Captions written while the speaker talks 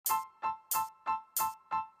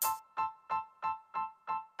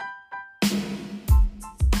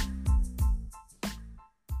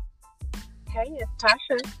Hey, it's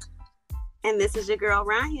Tasha. And this is your girl,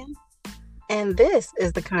 Ryan. And this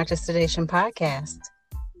is the Conscious Sedation Podcast.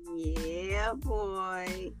 Yeah,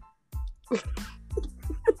 boy.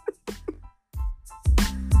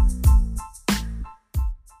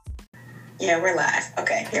 Yeah, we're live.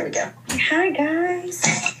 Okay, here we go. Hi, guys.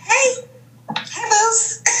 Hey,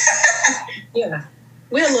 boos. Yeah,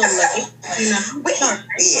 we're a little late.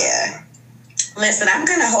 Yeah. Listen, I'm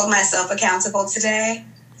going to hold myself accountable today.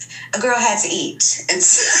 A girl had to eat. And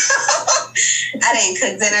so I didn't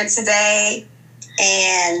cook dinner today.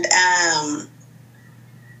 And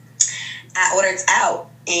I ordered out.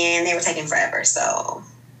 And they were taking forever. So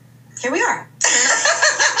here we are.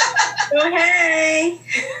 Oh, hey.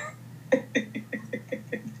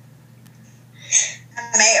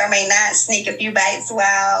 I may or may not sneak a few bites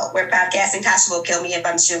while we're podcasting. Tasha will kill me if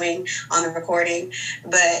I'm chewing on the recording.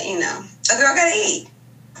 But, you know, a girl got to eat.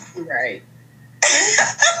 Right.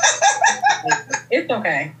 It's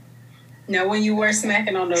okay. Now, when you were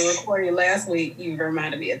smacking on the recording last week, you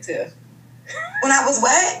reminded me of Tiff. When I was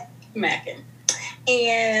what? Smacking.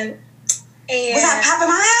 And was I popping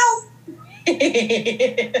my house?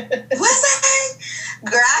 Was I?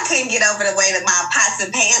 Girl, I couldn't get over the way that my pots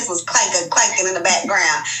and pans was clanking in the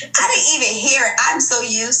background. I didn't even hear it. I'm so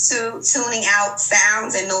used to tuning out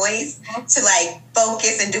sounds and noise to like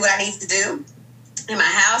focus and do what I need to do in my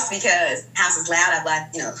house because house is loud. I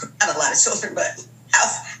have a lot of children, but a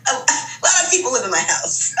lot of people live in my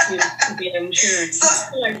house. Yeah, I'm sure. So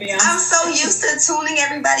I'm so used to tuning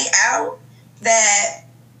everybody out that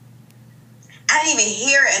I didn't even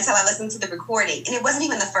hear it until I listened to the recording. And it wasn't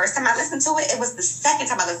even the first time I listened to it. It was the second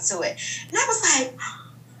time I listened to it. And I was like,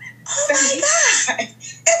 oh my God.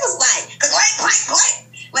 It was like, clank, clank, clank.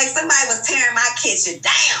 Like somebody was tearing my kitchen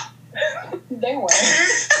down. They were.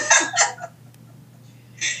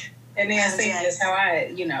 And then see, that's how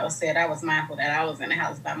I, said I was mindful that I was in the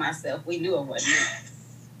house by myself. We knew it wasn't me.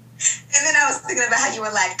 And then I was thinking about how you were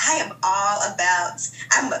like,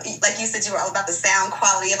 like you said, you were all about the sound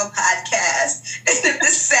quality of a podcast. And if the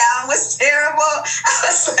sound was terrible, I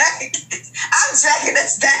was like, I'm dragging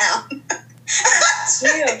this down.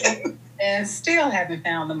 Still haven't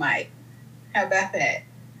found the mic. How about that?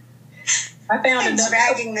 I found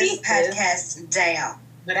dragging this podcast down.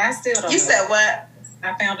 But I still don't know. You said what?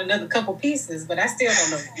 I found another couple pieces, but I still don't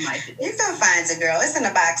know what the mic is. You can find it, girl. It's in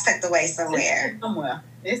a box tucked away somewhere. Somewhere.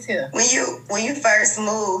 It's here. When you first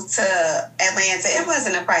moved to Atlanta, it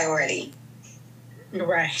wasn't a priority.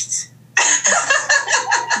 Right.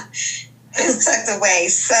 It's tucked away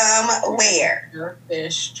somewhere. Your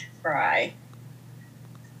fish fry.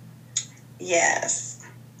 Yes.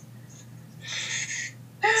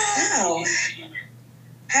 So,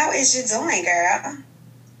 how is you doing, girl?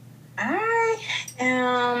 I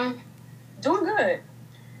am doing good.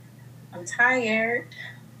 I'm tired,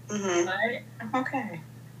 but I'm okay.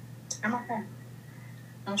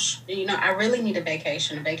 I really need a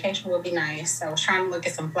vacation. A vacation would be nice. I was trying to look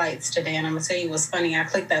at some flights today, and I'm going to tell you what's funny. I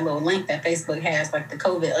clicked that little link that Facebook has, like the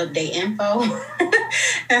COVID update info.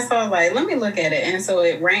 And so I was like, let me look at it. And so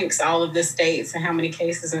it ranks all of the states and how many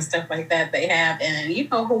cases and stuff like that they have. And,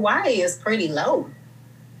 Hawaii is pretty low.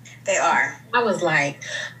 They are. I was like,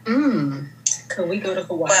 could we go to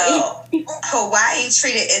Hawaii? Well, Hawaii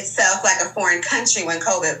treated itself like a foreign country when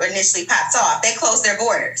COVID initially popped off. They closed their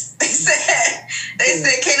borders. They said,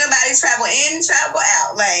 can't nobody travel in, travel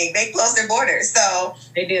out. Like, they closed their borders. So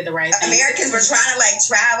they did the right thing. Americans were trying to,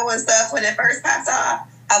 travel and stuff when it first popped off.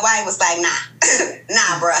 Hawaii was like, nah.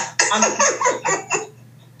 Nah, bruh.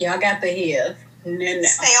 Y'all got the hiv. No.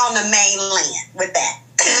 Stay on the mainland with that.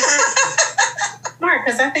 Smart,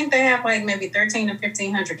 because I think they have maybe 1,300 to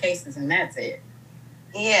 1,500 cases, and that's it.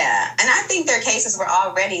 Yeah, and I think their cases were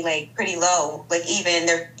already pretty low. Even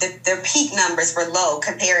their peak numbers were low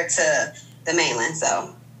compared to the mainland.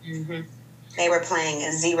 So they were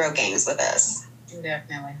playing 0 games with us.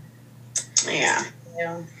 Definitely. Yeah.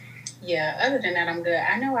 Yeah. Other than that, I'm good.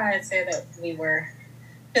 I know I had said that we were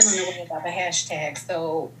feeling the way about the hashtag.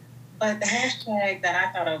 But the hashtag that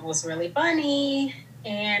I thought of was really funny.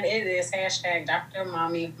 And it is hashtag Dr.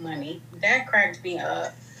 Mommy Money. That cracked me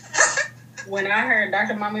up. When I heard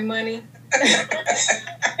Dr. Mommy Money,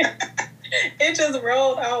 it just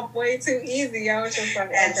rolled off way too easy. I was just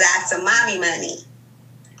like, and Dr. Mommy Money.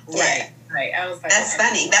 Yeah. Right. I was like, that's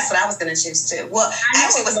funny. That's what I was going to choose too. Well,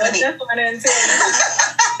 actually, what's going to be. That's what I didn't tell you.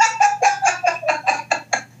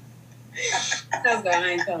 That's what I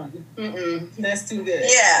ain't telling you. That's too good.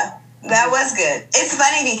 Yeah, that was good. It's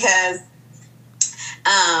funny because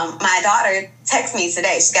my daughter texted me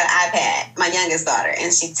today. She's got an iPad, my youngest daughter,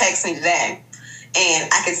 and she texted me today. And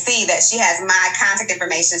I could see that she has my contact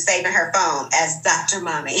information saved in her phone as Dr.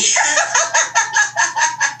 Mommy.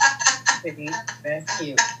 That's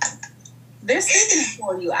cute. They're speaking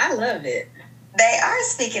for you. I love it. They are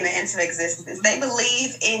speaking it into existence. They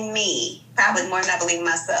believe in me, probably more than I believe in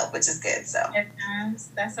myself, which is good. So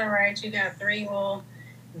that's all right. You got 3 little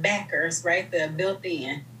backers right there built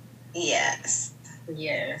in. Yes.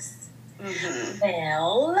 Mm-hmm.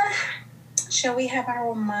 Well, shall we have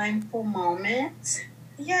our mindful moment?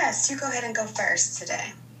 Yes, you go ahead and go first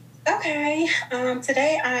today. Okay.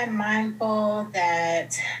 Today I'm mindful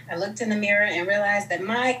that I looked in the mirror and realized that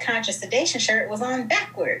my conscious sedation shirt was on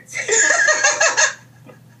backwards.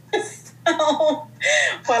 So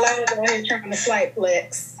while I was out here trying to flight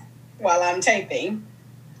flex while I'm taping,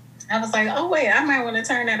 I was like, oh wait, I might want to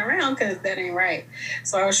turn that around because that ain't right.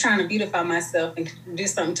 So I was trying to beautify myself and do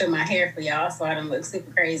something to my hair for y'all so I don't look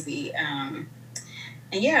super crazy.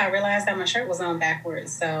 And yeah, I realized that my shirt was on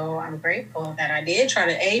backwards. So I'm grateful that I did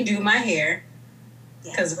try to do my hair.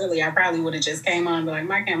 Because really, I probably would have just came on and be like,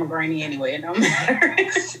 my camera grainy anyway. It don't matter.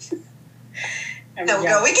 No,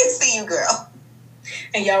 girl, we can see you, girl.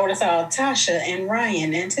 And y'all would have saw Tasha and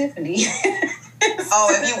Ryan and Tiffany.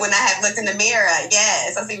 If you would not have looked in the mirror.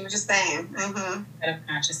 Yes, I see what you're saying. Mm-hmm. At a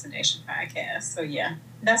Conscious Sedation podcast. So yeah,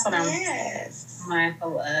 that's what I'm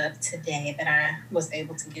mindful of today, that I was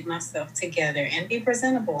able to get myself together and be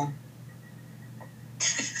presentable.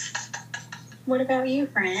 What about you,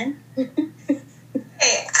 friend? Hey,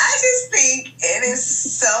 I just think it is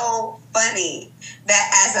so funny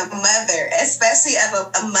that as a mother, especially of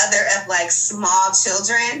a mother of like small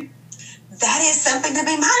children, that is something to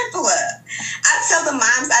be mindful of. I tell the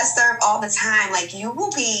moms I serve all the time, like, you will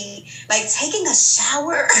be, like, taking a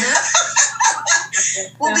shower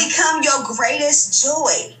will become your greatest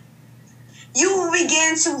joy. You will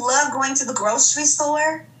begin to love going to the grocery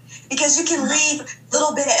store because you can leave a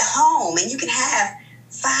little bit at home and you can have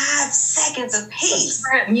 5 seconds of peace.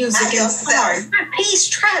 Trap music yourself. Peace,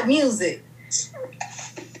 trap music.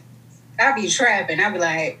 I be trapping. I be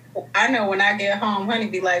like, I know when I get home, honey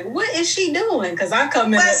be like, what is she doing? Because I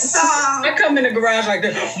come in the garage like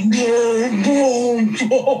this. Boom,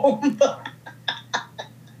 boom, boom.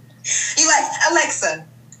 You like, Alexa,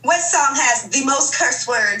 what song has the most curse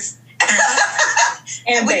words?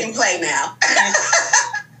 And we can play now.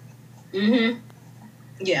 Mm-hmm.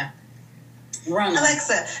 Yeah. Run.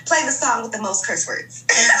 Alexa, play the song with the most curse words.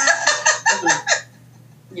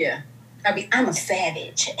 Yeah. I'm a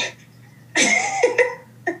savage.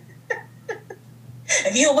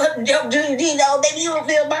 If you wasn't baby, you would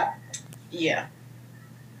feel bad. Yeah.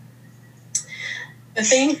 The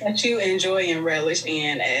things that you enjoy and relish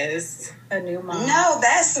in as a new mom. No,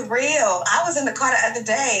 that's real. I was in the car the other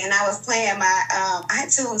day and I was playing my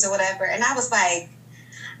iTunes or whatever, and I was like,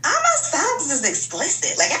 all my songs is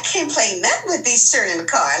explicit. Like, I can't play nothing with these children in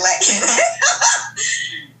the car. Like,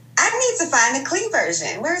 I need to find the clean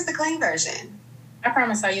version. Where's the clean version? I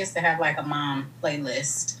promise I used to have like a mom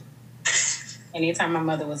playlist. Anytime my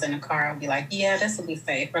mother was in the car, I'd be like, yeah, this will be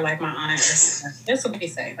safe. Or like my aunt, this will be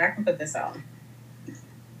safe. I can put this on.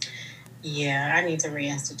 Yeah, I need to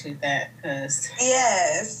reinstitute that because...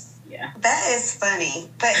 Yes. Yeah. That is funny.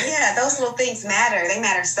 But yeah, those little things matter. They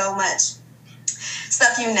matter so much.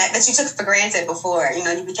 Stuff that you took for granted before,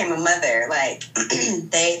 you became a mother. Like,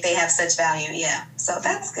 they have such value. Yeah. So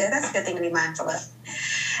that's good. That's a good thing to be mindful of.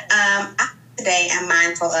 Today I'm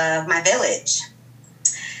mindful of my village.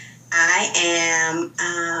 I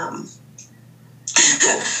am,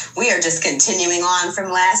 we are just continuing on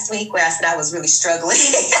from last week where I said I was really struggling.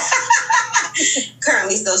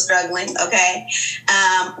 Currently still struggling, okay?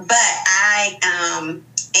 But I am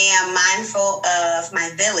mindful of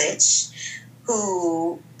my village,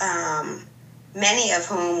 who, many of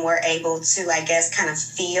whom were able to, I guess, kind of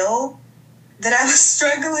feel that I was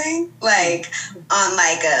struggling, like on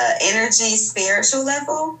like a energy, spiritual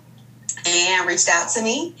level, and reached out to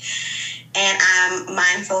me. And I'm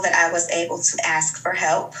mindful that I was able to ask for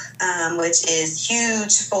help, which is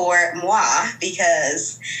huge for moi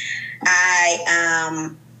because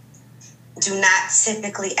I do not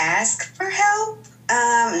typically ask for help.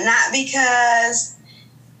 Not because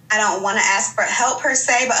I don't want to ask for help per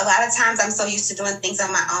se, but a lot of times I'm so used to doing things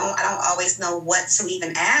on my own, I don't always know what to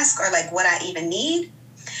even ask or like what I even need.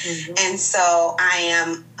 Mm-hmm. And so I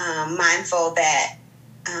am mindful that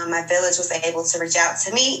my village was able to reach out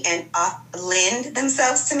to me and lend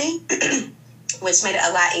themselves to me, which made it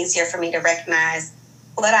a lot easier for me to recognize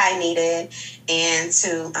what I needed and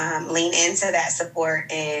to lean into that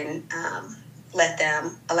support and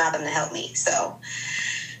allow them to help me. So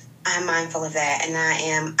I'm mindful of that. And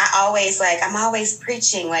I'm always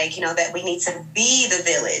preaching, like, that we need to be the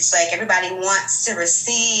village. Like, everybody wants to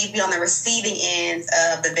be on the receiving end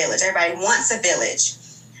of the village. Everybody wants a village.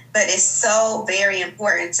 But it's so very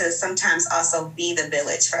important to sometimes also be the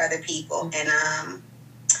village for other people. And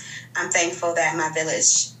I'm thankful that my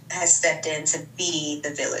village has stepped in to be the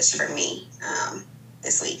village for me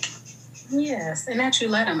this week. Yes, and that you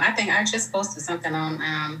let them. I think I just posted something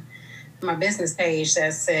on my business page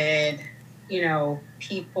that said,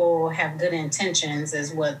 people have good intentions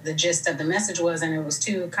is what the gist of the message was. And it was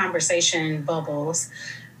 2 conversation bubbles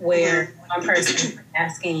where one person was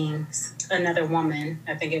asking another woman,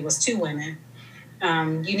 I think it was 2 women,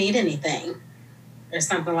 you need anything or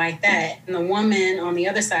something like that. And the woman on the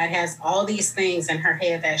other side has all these things in her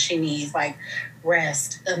head that she needs, like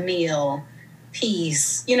rest, a meal,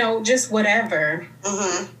 peace, just whatever.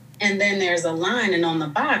 And then there's a line, and on the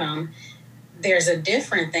bottom, there's a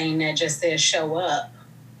different thing that just says show up.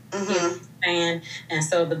 You know what I'm saying? And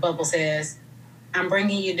so the bubble says, I'm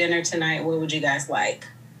bringing you dinner tonight. What would you guys like?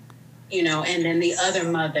 And then the other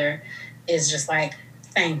mother is just like,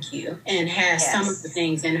 thank you, and has some of the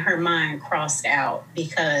things in her mind crossed out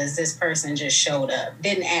because this person just showed up,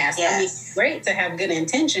 didn't ask. I mean, it's great to have good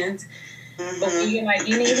intentions, but when you're like,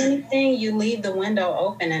 you need anything, you leave the window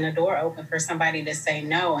open and a door open for somebody to say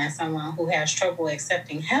no, and someone who has trouble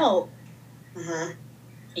accepting help.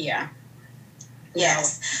 Which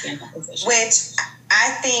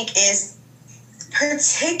I think is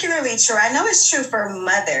particularly true. I know it's true for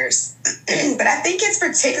mothers, but I think it's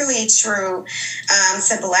particularly true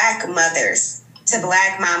to Black mothers, to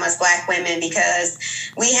Black mamas, Black women, because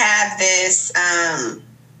we have this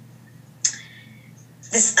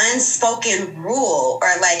this unspoken rule or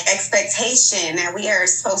like expectation that we are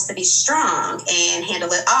supposed to be strong and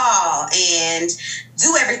handle it all and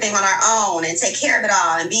do everything on our own and take care of it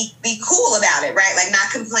all and be cool about it, right? Like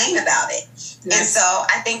not complain about it. And so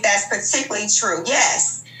I think that's particularly true.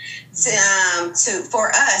 Yes.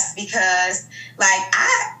 For us, because like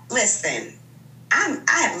I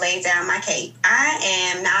have laid down my cape. I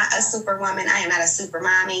am not a superwoman. I am not a super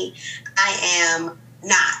mommy. I am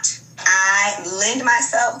not. I lend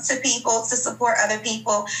myself to people to support other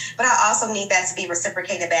people, but I also need that to be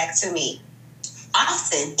reciprocated back to me.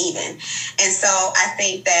 Often even. And so I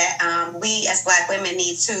think that we as Black women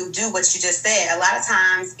need to do what you just said. A lot of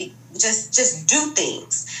times just do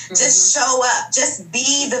things. Just show up. Just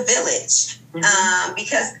be the village.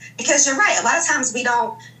 Because you're right. A lot of times we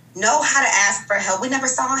don't know how to ask for help. We never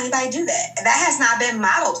saw anybody do that. That has not been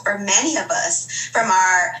modeled for many of us from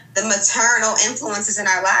the maternal influences in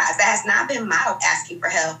our lives. That has not been modeled, asking for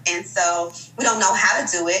help. And so we don't know how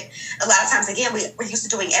to do it. A lot of times, again, we're used to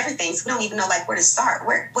doing everything. So we don't even know like where to start.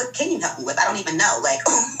 What can you help me with? I don't even know. Like,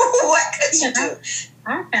 what could you do?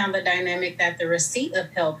 I found the dynamic that the receipt of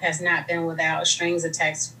help has not been without strings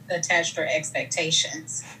attached or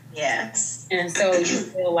expectations. Yes. And so you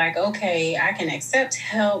feel like, okay, I can accept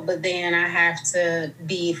help, but then I have to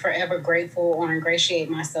be forever grateful or ingratiate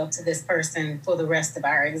myself to this person for the rest of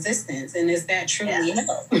our existence. And is that truly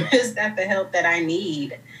help? Is that the help that I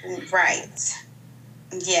need? Right.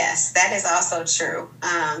 Yes, that is also true.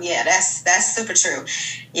 That's super true.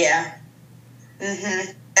 Yeah.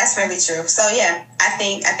 That's really true. So yeah, I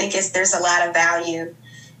think there's a lot of value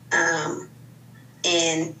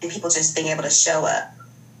in people just being able to show up.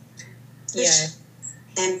 Yeah.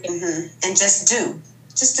 And just do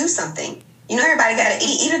something. Everybody got to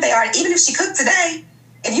eat. Even if she cooked today,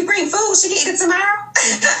 if you bring food, she can eat it tomorrow,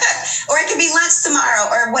 or it could be lunch tomorrow,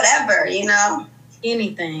 or whatever.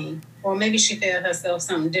 Anything, or maybe she fed herself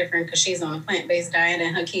something different because she's on a plant-based diet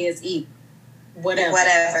and her kids eat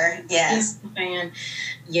whatever. Yes.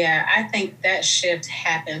 Yeah, I think that shift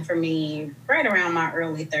happened for me right around my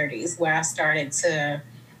early 30s, where I started to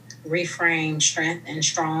reframe strength and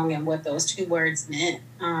strong and what those 2 words meant,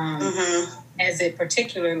 as it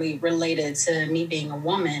particularly related to me being a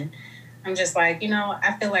woman. I'm just like,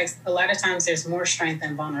 I feel like a lot of times there's more strength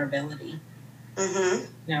than vulnerability.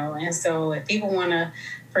 And so if people want to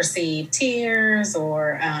perceive tears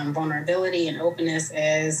or vulnerability and openness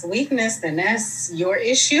as weakness, then that's your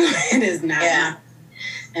issue. It is not mine.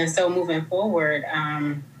 And so moving forward,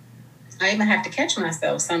 I even have to catch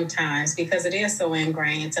myself sometimes because it is so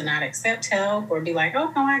ingrained to not accept help or be like,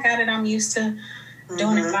 oh, no, I got it. I'm used to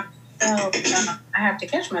doing it myself. I have to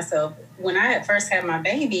catch myself. When I had first had my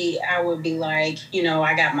baby, I would be like,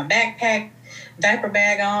 I got my backpack, diaper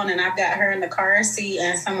bag on, and I've got her in the car seat,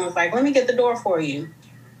 and someone's like, let me get the door for you.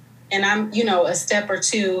 And I'm, a step or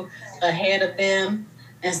 2 ahead of them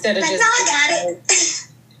instead of I got it.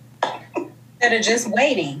 Instead of just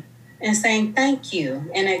waiting. and saying thank you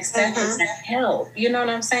and accepting that help. You know what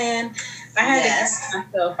I'm saying? I had to get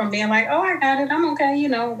myself from being like, oh, I got it. I'm okay. You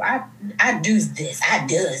know, I do this. I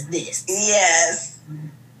does this. Yes.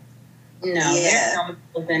 No, there's no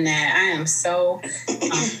more than that. I am so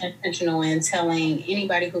intentional in telling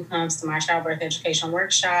anybody who comes to my childbirth education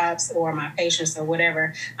workshops or my patients or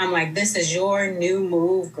whatever, I'm like, this is your new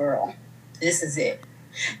move, girl. This is it.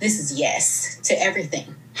 This is yes to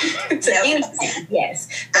everything. To anything, yes.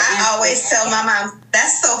 I always tell my mom,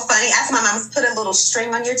 that's so funny. I tell my mom, put a little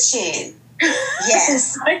string on your chin.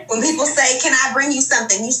 Yes. When people say, can I bring you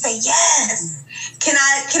something? You say, yes. Can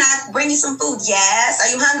I bring you some food? Yes. Are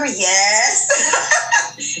you hungry? Yes.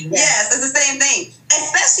 Yes, it's the same thing.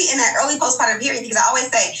 Especially in that early postpartum period, because I always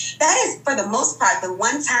say that is, for the most part, the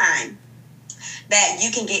one time that you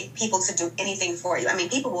can get people to do anything for you. I mean,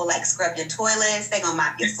 people will like scrub your toilets. They're going to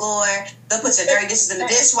mop your floor. They'll put your dirty dishes in the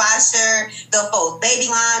dishwasher. They'll fold baby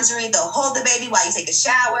laundry. They'll hold the baby while you take a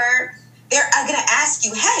shower. They're going to ask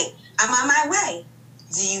you, hey, I'm on my way.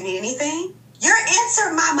 Do you need anything? Your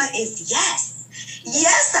answer, mama, is yes.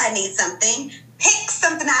 Yes, I need something. Pick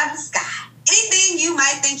something out of the sky. Anything you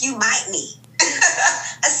might think you might need.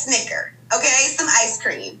 A Snicker, okay? Some ice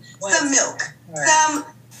cream, some milk, some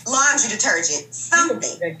laundry detergent,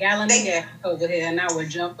 something. A gallon of gas over here, and I would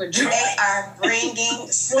jump for joy. They are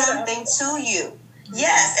bringing something to you.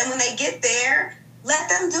 Yes, and when they get there, let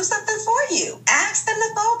them do something for you. Ask them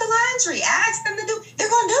to fold the laundry. Ask them to do. They're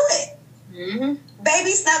going to do it. Mm-hmm.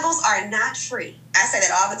 Baby snuggles are not free. I say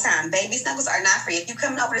that all the time. Baby snuggles are not free. If you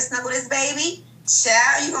coming over to snuggle this baby,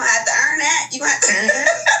 child, you're going to have to earn that.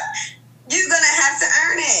 You're going to have to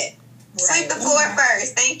earn it. Right. Sweep the floor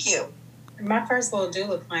first. Thank you. My first little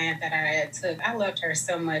doula client that I took, I loved her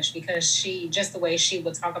so much because she, just the way she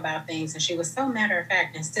would talk about things, and she was so matter of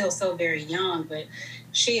fact and still so very young, but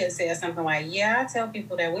she had said something like, yeah, I tell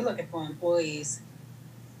people that we're looking for employees.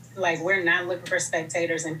 Like, we're not looking for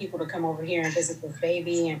spectators and people to come over here and visit this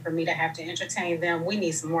baby and for me to have to entertain them. We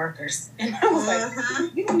need some workers. And I was like,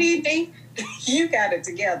 you need me. You got it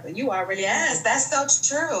together. You already Yes, that's so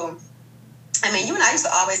true. I mean, you and I used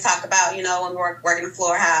to always talk about, you know, when we're working the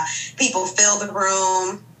floor, how people fill the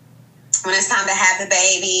room when it's time to have the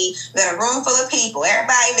baby. We got a room full of people.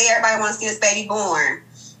 Everybody wants to see this baby born.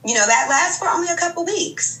 You know, that lasts for only a couple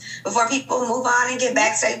weeks before people move on and get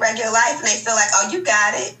back to their regular life, and they feel like, oh, you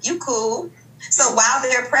got it. You cool. So while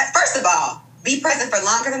they're first of all, be present for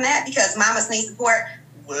longer than that, because mamas need support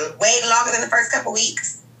way longer than the first couple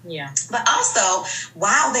weeks. Yeah. But also,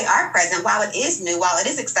 while they are present, while it is new, while it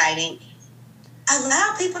is exciting,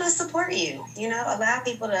 allow people to support you. You know, allow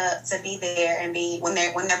people to be there and be, when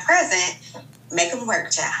they're present, make them work,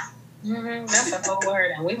 child. Mm-hmm. That's a whole word,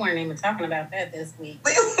 and we weren't even talking about that this week.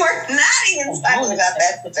 We were not even talking about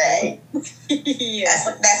that today.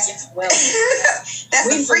 Yeah, that's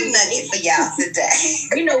a free nugget for y'all today.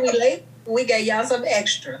 You know, we late. We got y'all some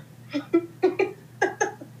extra. Okay,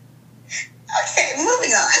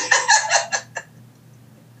 moving on.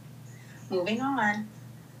 Moving on.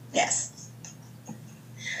 Yes.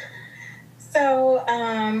 So,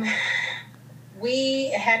 we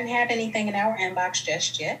hadn't had anything in our inbox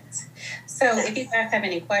just yet. So if you guys have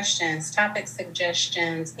any questions, topic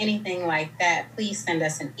suggestions, anything like that, please send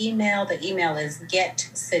us an email. The email is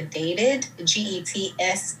getsedated,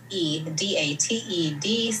 GETSEDATED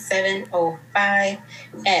 705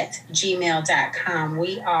 @gmail.com.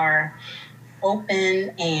 We are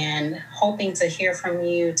open and hoping to hear from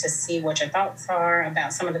you to see what your thoughts are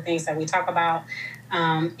about some of the things that we talk about.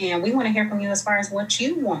 And we want to hear from you as far as what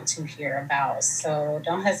you want to hear about. So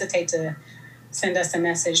don't hesitate to send us a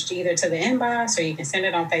message either to the inbox, or you can send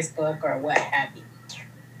it on Facebook or what have you.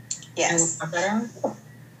 Yes. And we'll talk about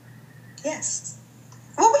yes.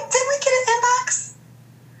 Well, did we get an inbox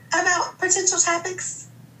about potential topics?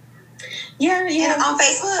 Yeah. On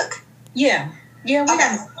Facebook? Yeah, we got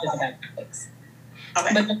messages about topics.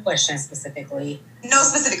 Okay. But no questions specifically. No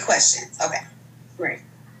specific questions. Okay. Right.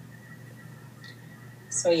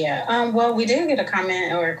 So, yeah. Well, we did get a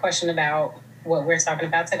comment or a question about what we're talking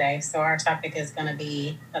about today. So our topic is going to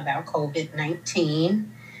be about COVID-19,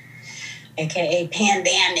 aka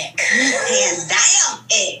pandemic.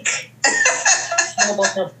 Global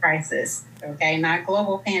health crisis. Okay, not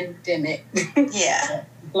global pandemic. Yeah.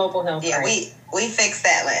 Global health crisis. We fixed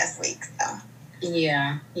that last week. So.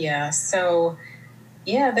 Yeah. So,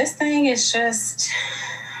 this thing is just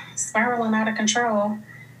spiraling out of control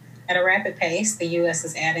at a rapid pace. The U.S.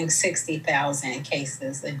 is adding 60,000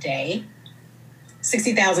 cases a day.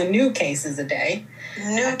 60,000 new cases a day.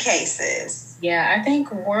 New cases. Yeah, I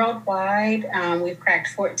think worldwide we've cracked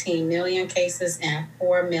 14 million cases, and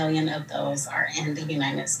 4 million of those are in the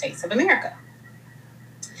United States of America.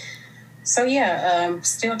 So yeah,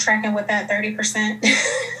 still tracking with that 30%,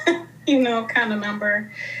 kind of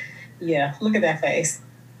number. Yeah, look at that face.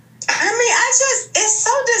 I mean, it's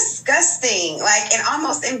so disgusting. Like, and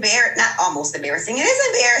not almost embarrassing. It is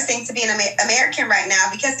embarrassing to be an American right now,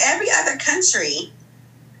 because every other country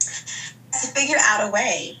has figured out a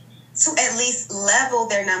way to at least level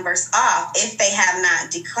their numbers off if they have not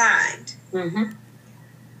declined. Mm-hmm.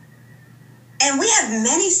 And we have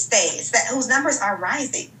many states whose numbers are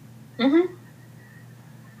rising. Mm-hmm.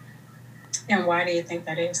 And why do you think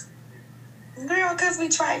that is? Girl, because we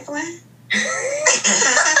trifling.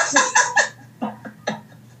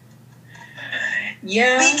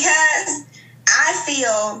 Yeah. Because I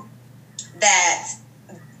feel that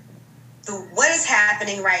what is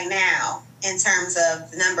happening right now in terms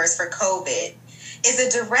of numbers for COVID is a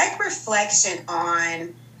direct reflection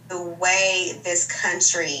on the way this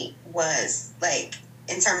country was, like,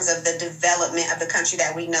 in terms of the development of the country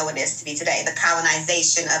that we know it is to be today, the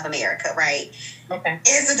colonization of America, right? Okay.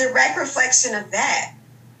 It's a direct reflection of that.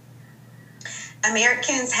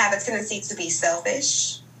 Americans have a tendency to be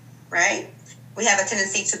selfish, right? We have a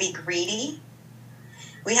tendency to be greedy.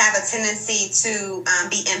 We have a tendency to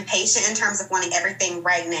be impatient in terms of wanting everything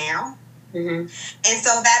right now. Mm-hmm. And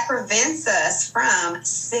so that prevents us from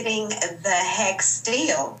sitting the heck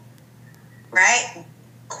still, right?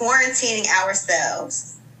 Quarantining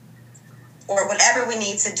ourselves or whatever we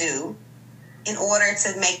need to do in order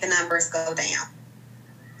to make the numbers go down.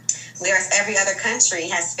 Whereas every other country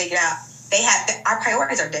has figured out our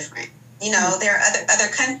priorities are different. There are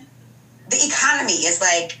the economy is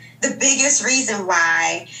like the biggest reason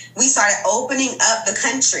why we started opening up the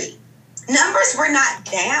country. Numbers were not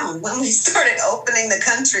down when we started opening the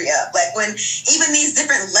country up. Like, when even these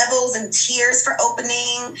different levels and tiers for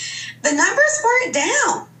opening, the numbers weren't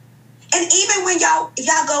down. And even when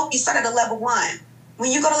you start at a level 1,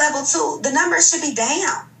 when you go to level 2, the numbers should be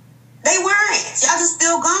down. They weren't. Y'all just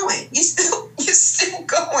still going. You're still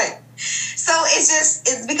going. So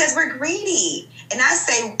it's because we're greedy. And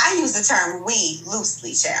I use the term we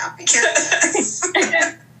loosely, child, because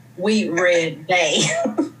we read they.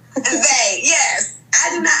 They, yes. I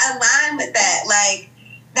do not align with that. Like,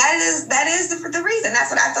 that is the reason.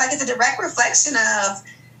 That's what I feel like. It's a direct reflection of,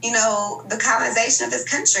 the colonization of this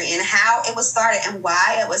country and how it was started and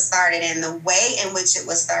why it was started and the way in which it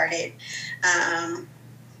was started.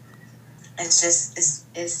 It's just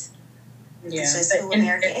who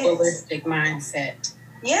America is. Individualistic mindset.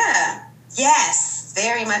 Yeah. Yes.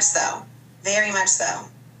 Very much so. Very much so.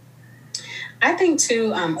 I think,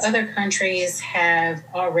 too, other countries have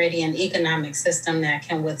already an economic system that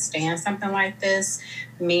can withstand something like this,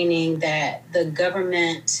 meaning that the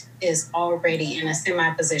government is already in a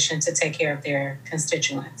semi-position to take care of their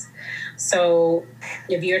constituents. So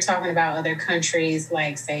if you're talking about other countries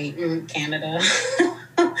like, say, Canada,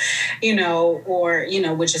 or,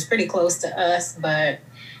 which is pretty close to us, but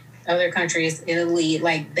other countries, Italy,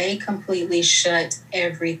 like, they completely shut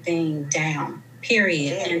everything down.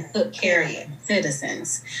 Period. And took care of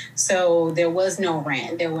citizens. So there was no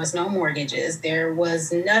rent, there was no mortgages, there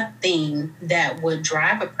was nothing that would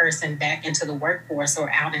drive a person back into the workforce or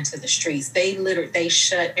out into the streets. They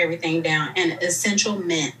shut everything down, and essential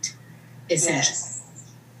meant essential.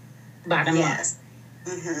 Yes. Bottom line.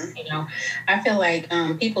 Mm-hmm. I feel like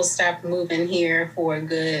people stopped moving here for a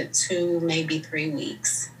good 2, maybe 3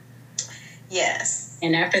 weeks. Yes.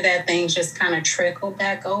 And after that, things just kind of trickled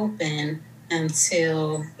back open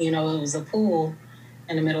until, it was a pool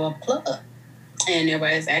in the middle of a club. And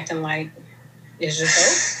everybody's acting like it's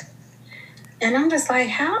just over. And I'm just like,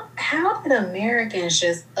 how did Americans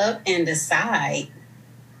just up and decided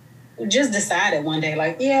one day,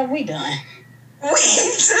 like, yeah, we done. We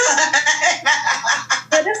done.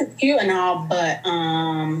 But this is cute and all, but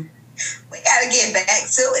we got to get back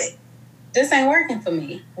to it. This ain't working for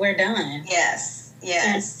me. We're done. Yes.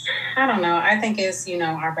 Yes. And I don't know. I think it's,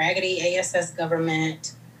 our raggedy ASS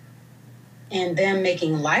government and them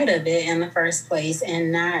making light of it in the first place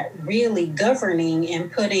and not really governing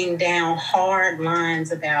and putting down hard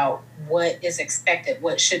lines about what is expected,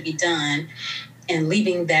 what should be done, and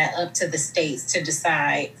leaving that up to the states to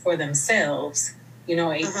decide for themselves.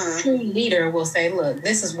 A true leader will say, look,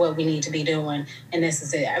 this is what we need to be doing, and this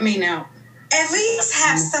is it. I mean, now, at least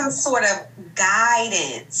have some sort of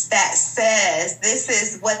guidance that says this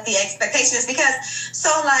is what the expectation is. Because, so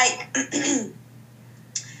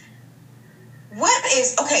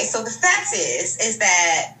the fact is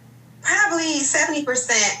that probably 70%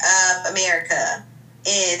 of America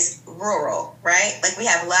is rural, right? Like we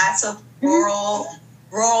have lots of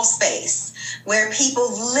rural space where people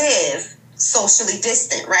live socially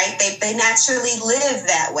distant, right? They naturally live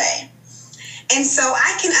that way. And so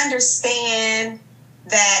I can understand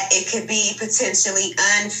that it could be potentially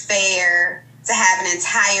unfair to have an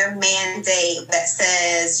entire mandate that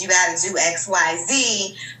says you got to do X, Y,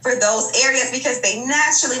 Z for those areas because they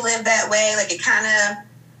naturally live that way. Like it kind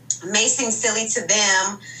of may seem silly to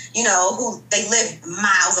them, you know, who they live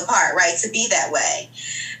miles apart, right, to be that way.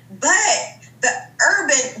 But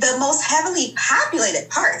the most heavily populated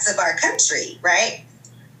parts of our country, right,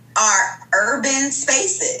 are urban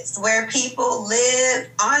spaces where people live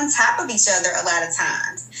on top of each other a lot of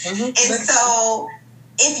times. Mm-hmm. And so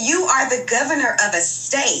if you are the governor of a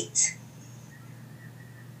state,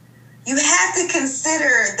 you have to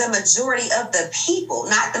consider the majority of the people,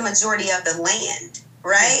 not the majority of the land,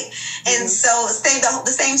 right? Mm-hmm. And so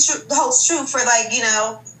the holds true for, like, you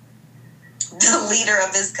know, the leader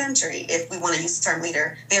of this country, if we want to use the term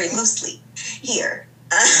leader very loosely here.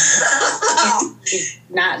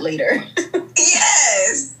 Not leader.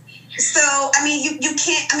 Yes. So, I mean, you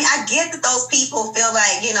can't, I mean, I get that those people feel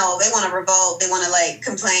like, you know, they want to revolt, they want to, like,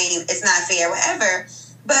 complain, it's not fair, whatever.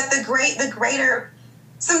 But the greater,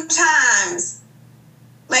 sometimes,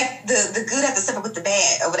 like, the good have to suffer with the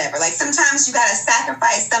bad or whatever. Like, sometimes you got to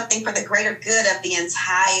sacrifice something for the greater good of the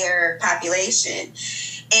entire population.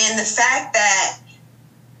 And the fact that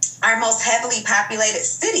our most heavily populated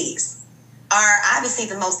cities are obviously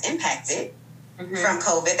the most impacted from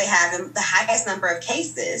COVID. They have the highest number of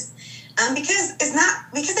cases because they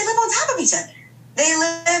live on top of each other. They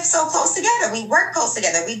live so close together. We work close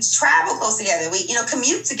together. We travel close together. We, you know,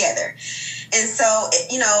 commute together. And so,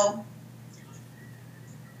 you know,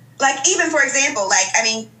 like, even for example, like, I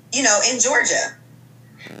mean, you know, in Georgia,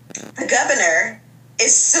 the governor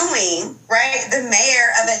is suing, right, the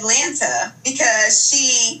mayor of Atlanta because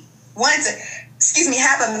she wanted to,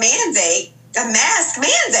 have a mask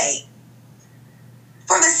mandate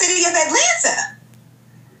for the city of Atlanta.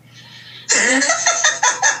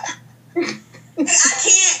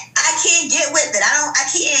 I can't get with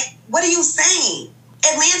it. What are you saying?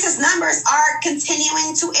 Atlanta's numbers are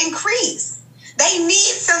continuing to increase. They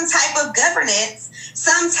need some type of governance,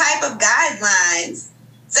 some type of guidelines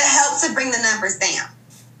to help to bring the numbers down.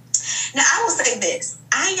 Now, I will say this.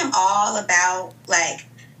 I am all about, like,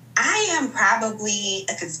 I am probably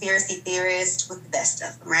a conspiracy theorist with the best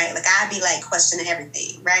of them, right? Like, I'd be, like, questioning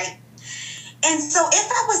everything, right? And so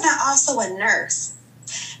if I was not also a nurse,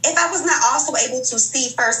 if I was not also able to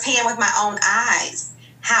see firsthand with my own eyes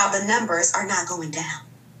how the numbers are not going down,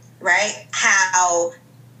 right? How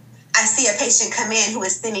I see a patient come in who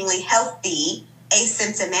is seemingly healthy,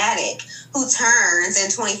 asymptomatic, who turns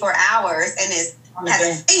in 24 hours and has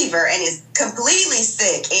a fever and is completely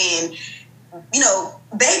sick and, you know,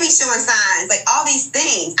 baby showing signs, like all these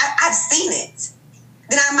things. I've seen it.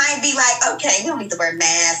 Then I might be like, okay, we don't need to wear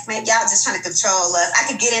masks. Maybe y'all just trying to control us. I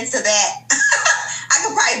could get into that. I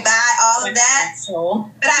could probably buy all of that.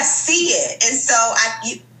 But I see it. And so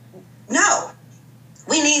no.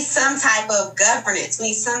 We need some type of governance. We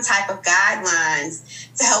need some type of guidelines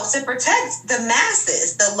to help to protect the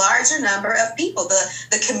masses, the larger number of people,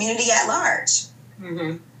 the community at large.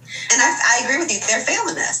 Mm-hmm. And I agree with you. They're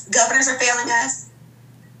failing us. Governors are failing us.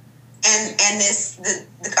 And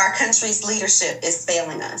our country's leadership is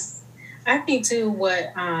failing us. I think, too,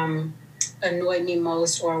 what annoyed me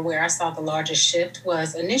most, or where I saw the largest shift,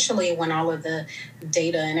 was initially when all of the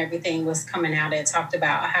data and everything was coming out, it talked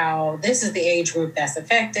about how this is the age group that's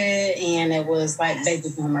affected, and it was like baby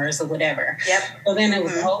boomers or whatever. Yep. So then it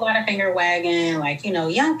was a whole lot of finger wagging, like, you know,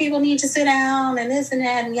 young people need to sit down and this and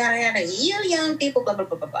that and yada yada. You young people, blah blah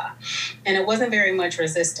blah blah blah. And it wasn't very much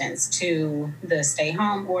resistance to the stay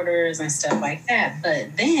home orders and stuff like that.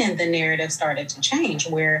 But then the narrative started to change,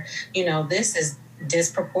 where, you know, this is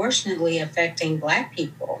disproportionately affecting Black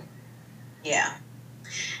people. Yeah.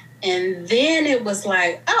 And then it was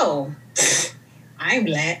like, oh, I'm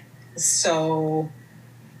Black, so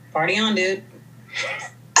party on, dude.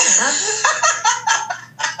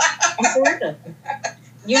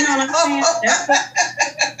 You know what I'm saying?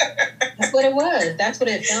 That's what it was. That's what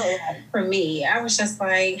it felt like for me. I was just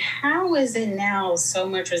like, how is it now so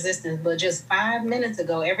much resistance? But just 5 minutes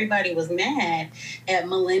ago, everybody was mad at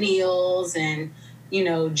millennials and, you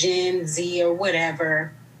know, Gen Z or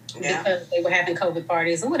whatever, because they were having COVID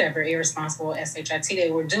parties or whatever irresponsible SHIT they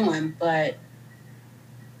were doing. But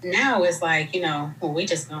now it's like, you know, well, we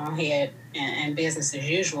just go ahead and business as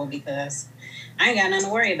usual because I ain't got nothing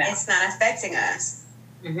to worry about. It's not affecting us.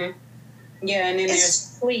 Mm-hmm. Yeah, and then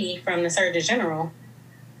there's a plea from the Surgeon General.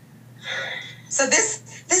 So this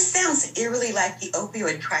sounds eerily like the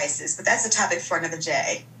opioid crisis, but that's a topic for another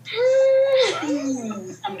day.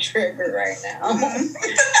 I'm triggered right now.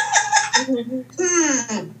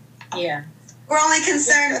 Yeah. We're only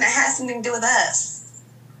concerned when it has something to do with us.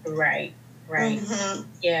 Right. Mm-hmm.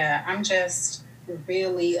 Yeah, I'm just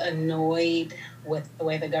really annoyed with the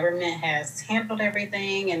way the government has handled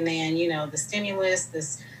everything. And then, the stimulus,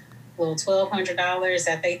 this little $1,200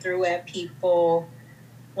 that they threw at people.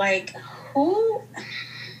 Like, who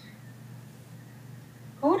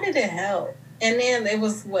did it help? And then it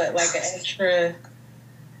was an extra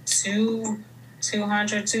 $200,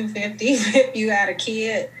 $250 if you had a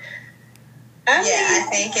kid. I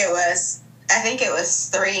think it was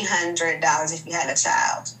 $300 if you had a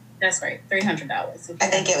child. That's right, $300. I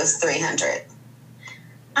think it was $300.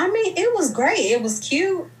 I mean, it was great. It was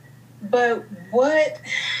cute, but what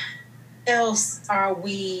else are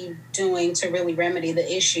we doing to really remedy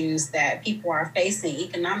the issues that people are facing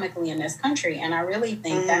economically in this country? And I really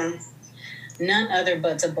think that's none other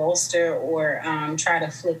but to bolster or try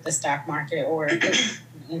to flip the stock market or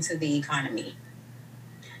into the economy.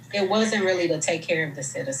 It wasn't really to take care of the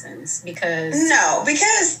citizens because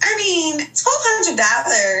I mean,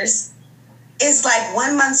 $1,200 is like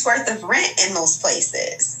 1 month's worth of rent in most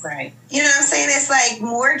places. Right. You know what I'm saying? It's like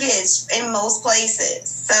mortgage in most places.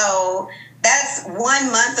 So that's 1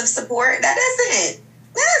 month of support. That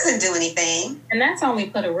doesn't do anything. And that's only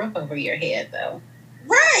put a roof over your head, though.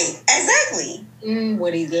 Right. Exactly.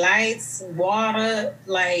 With these lights, water,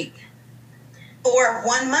 for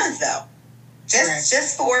 1 month, though.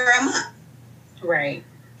 Just for a month. Right.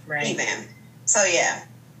 Even. So, yeah.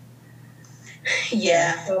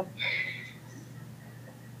 Yeah. So,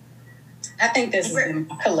 I think this has been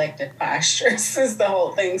a collective posture since the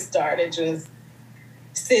whole thing started. Just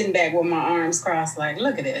sitting back with my arms crossed, like,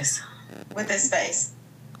 look at this. With this face.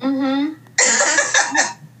 Mm-hmm.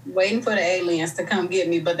 Waiting for the aliens to come get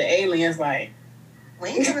me, but the aliens like, we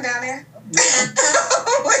ain't coming down there.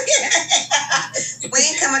 We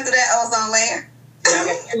ain't coming through that ozone layer. No.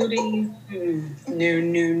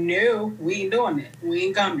 We ain't doing it. We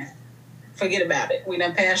ain't coming. Forget about it. We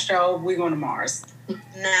done passed y'all. We going to Mars.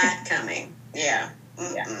 Not coming. Yeah.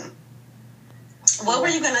 What were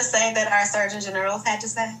you going to say that our Surgeon Generals had to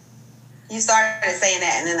say? You started saying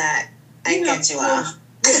that, and then I cut you off.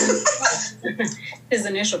 His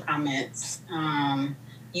initial comments,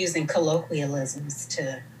 using colloquialisms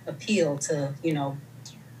to appeal to,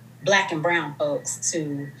 Black and brown folks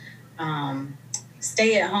to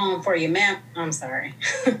stay at home for your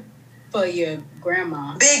for your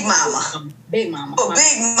grandma. Big mama. Big mama. For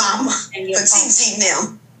Big Mama. And your Gigi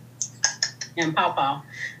them. And Papa.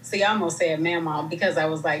 See, I almost said Mama because I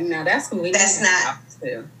was like, no, that's who he That's not.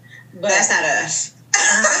 To. But that's not us.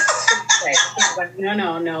 Like,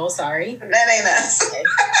 no, sorry. That ain't us.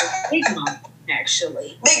 Big Mama,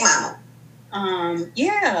 actually. Big Mama.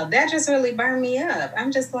 Yeah, that just really burned me up.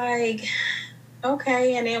 I'm just like,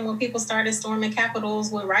 okay. And then when people started storming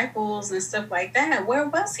capitals with rifles and stuff like that, where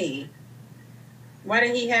was he? Why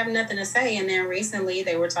did he have nothing to say? And then recently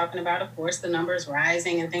they were talking about, of course, the numbers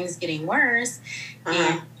rising and things getting worse.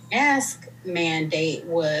 And mask mandate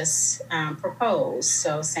was proposed.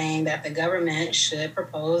 So saying that the government should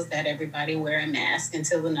propose that everybody wear a mask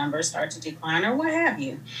until the numbers start to decline or what have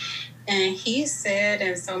you. And he said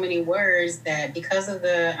in so many words that because of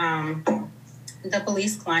the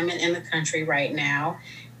police climate in the country right now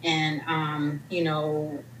and,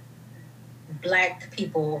 Black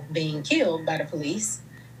people being killed by the police.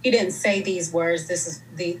 He didn't say these words.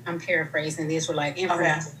 I'm paraphrasing. These were like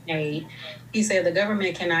information made. He said the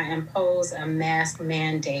government cannot impose a mask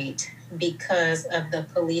mandate because of the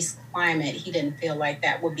police climate. He didn't feel like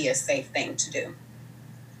that would be a safe thing to do.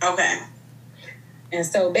 Okay. And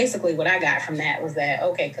so basically what I got from that was that,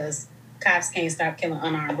 okay, because cops can't stop killing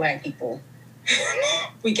unarmed Black people.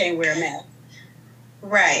 We can't wear a mask.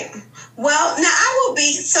 Right. Well, now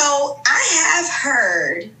I have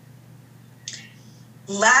heard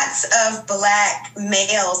lots of Black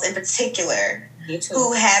males in particular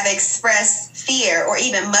who have expressed fear, or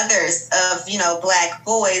even mothers of, Black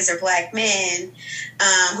boys or Black men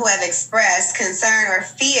who have expressed concern or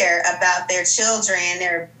fear about their children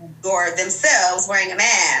or themselves wearing a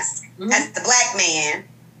mask as the Black man,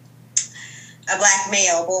 a Black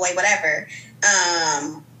male, boy, whatever,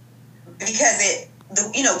 because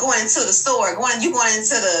going into the store, going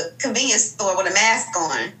into the convenience store with a mask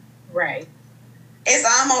on. Right. It's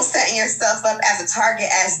almost setting yourself up as a target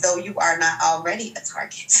as though you are not already a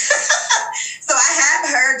target. So I have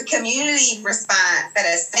heard the community response that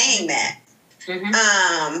is saying that.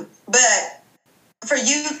 But for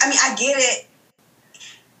you, I mean, I get it.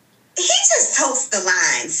 He just totes the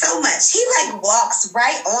line so much. He like walks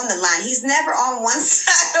right on the line. He's never on one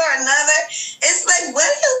side or another. It's like, what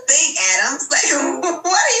do you think, Adams? Like, what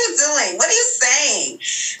are you doing? What are you saying?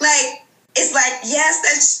 Like, it's like,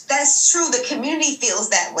 yes, that's true. The community feels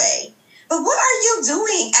that way. But what are you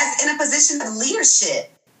doing as in a position of leadership?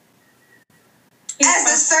 As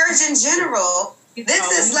the Surgeon General, this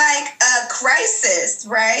is like a crisis,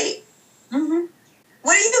 right? Mm-hmm.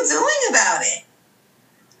 What are you doing about it?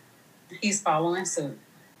 He's following suit.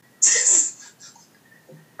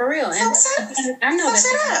 For real. And I know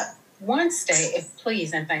that one state,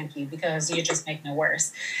 please and thank you, because you're just making it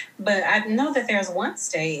worse. But I know that there's one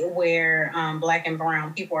state where Black and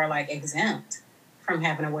brown people are like exempt from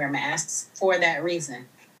having to wear masks for that reason.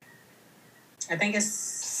 I think it's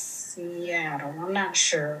Seattle. I'm not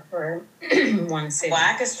sure. Or one city. Well,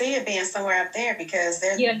 I could see it being somewhere up there because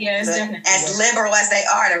they're it's definitely as liberal as they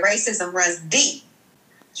are. The racism runs deep.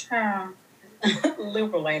 Child.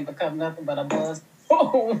 Liberal ain't become nothing but a buzz.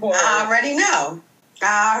 I already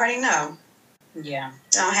know. Yeah.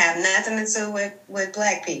 Don't have nothing to do with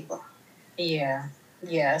Black people. Yeah.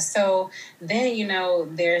 So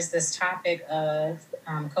then, there's this topic of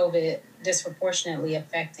COVID disproportionately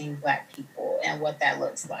affecting Black people and what that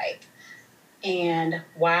looks like. And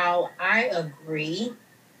while I agree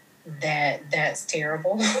that that's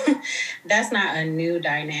terrible, that's not a new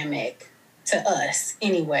dynamic to us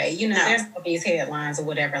anyway. There's all these headlines or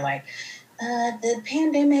whatever, like, the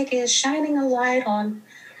pandemic is shining a light on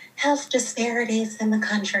health disparities in the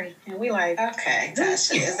country. And we like, okay,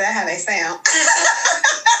 Tasha, is that how they sound?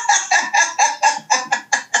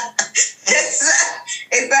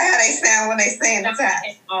 Is that how they sound when they say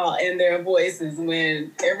it? All in their voices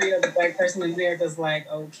when every other Black person in America's like,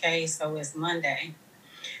 okay, so it's Monday.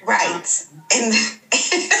 Right.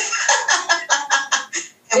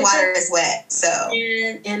 And water is wet, so.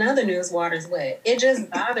 In other news, water's wet. It just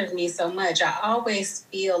bothers me so much. I always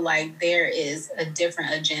feel like there is a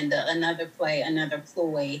different agenda, another play, another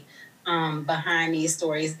ploy behind these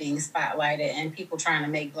stories being spotlighted and people trying to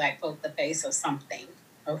make Black folk the face of something.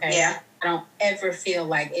 Okay? Yeah. I don't ever feel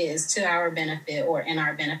like it is to our benefit or in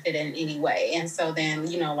our benefit in any way. And so then,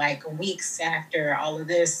 like weeks after all of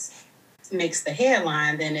this makes the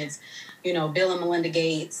headline, then it's, Bill and Melinda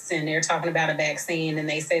Gates, and they're talking about a vaccine, and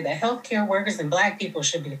they say that healthcare workers and Black people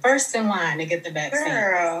should be first in line to get the vaccine.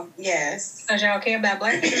 Girl, yes. Because y'all care about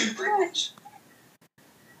Black people so much.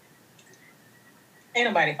 Ain't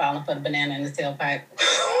nobody falling for the banana in the tailpipe.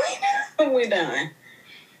 We're done.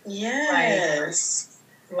 Yes.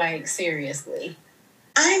 Like, seriously.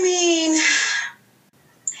 I mean,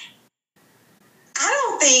 I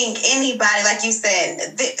don't think anybody, like you said,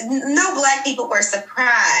 no Black people were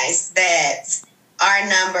surprised that our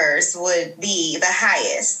numbers would be the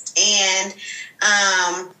highest. And,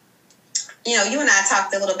 you and I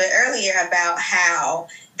talked a little bit earlier about how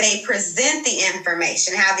they present the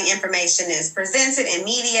information, how the information is presented in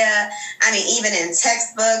media. I mean, even in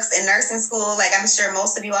textbooks in nursing school, like I'm sure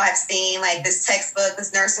most of you all have seen like this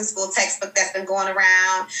nursing school textbook that's been going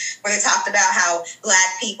around where they talked about how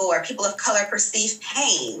Black people or people of color perceive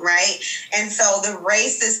pain, right? And so the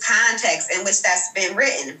racist context in which that's been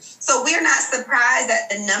written. So we're not surprised that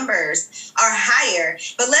the numbers are higher,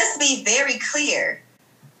 but let's be very clear.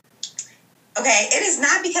 Okay, it is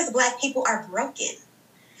not because Black people are broken.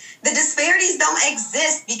 The disparities don't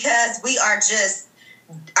exist because we are just,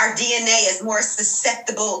 our DNA is more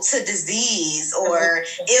susceptible to disease or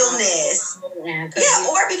illness. Yeah,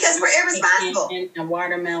 or because we're irresponsible. And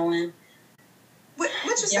watermelon. What'd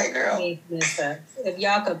you say, girl? If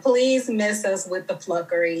y'all could please miss us with the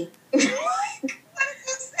pluckery. What did you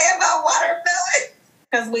say about watermelon?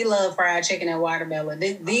 Because we love fried chicken and watermelon.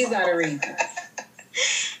 These are the reasons.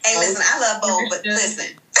 Hey, listen, I love both, but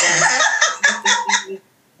listen.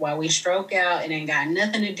 While we stroke out, it ain't got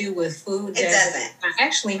nothing to do with food. It doesn't. I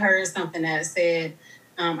actually heard something that said,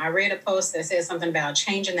 I read a post that said something about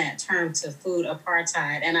changing that term to food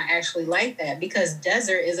apartheid. And I actually like that because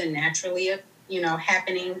desert is a naturally,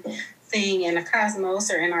 happening thing in the cosmos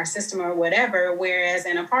or in our system or whatever, whereas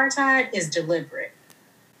an apartheid is deliberate.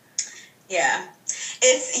 Yeah.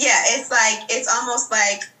 It's almost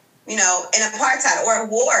like, an apartheid or a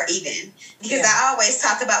war even, because I always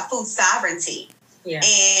talk about food sovereignty. Yeah.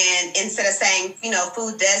 And instead of saying,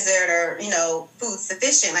 food desert or, food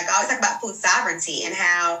sufficient, like I always talk about food sovereignty and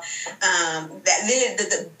how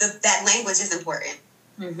that language is important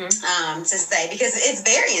to say because it's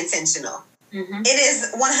very intentional. Mm-hmm. It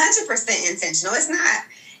is 100% intentional. It's not,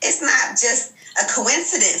 It's not just a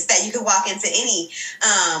coincidence that you could walk into any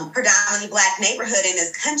predominantly Black neighborhood in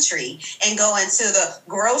this country and go into the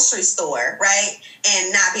grocery store, right,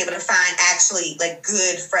 and not be able to find actually like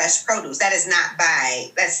good fresh produce. That's not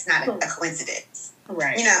a coincidence.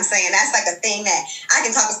 Right. You know what I'm saying? That's like a thing that I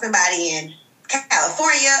can talk to somebody in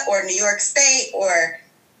California or New York State or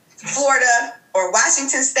Florida or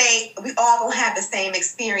Washington State. We all gonna have the same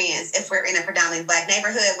experience if we're in a predominantly Black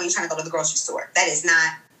neighborhood when you're trying to go to the grocery store. That's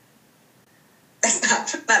not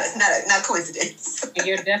a coincidence.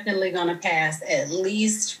 You're definitely gonna pass at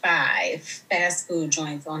least 5 fast food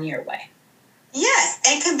joints on your way. Yes,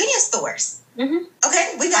 and convenience stores. Mm-hmm.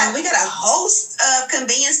 Okay, we got a host of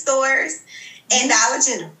convenience stores and Dollar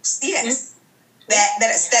Generals. Yes. Mm-hmm.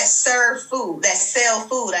 That serve food, that sell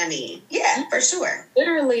food, I mean. Yeah, for sure.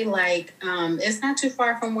 Literally, like, it's not too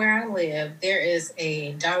far from where I live. There is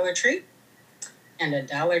a Dollar Tree and a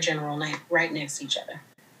Dollar General right next to each other.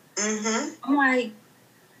 Mm-hmm. I'm like,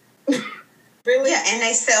 really? Yeah, and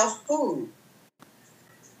they sell food.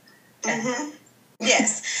 Okay. Mm-hmm.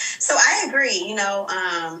 Yes. So I agree,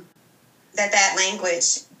 that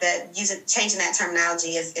language, that changing that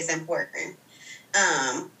terminology is important.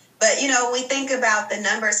 But, when we think about the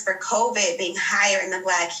numbers for COVID being higher in the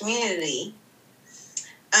Black community,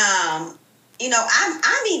 I'm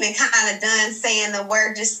even kind of done saying the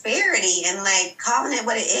word disparity and like calling it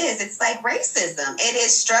what it is. It's like racism. It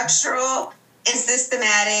is structural and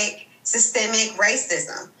systemic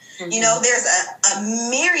racism. Mm-hmm. There's a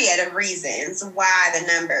myriad of reasons why the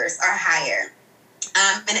numbers are higher.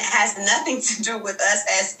 And it has nothing to do with us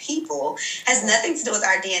as people, has nothing to do with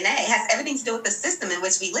our DNA, has everything to do with the system in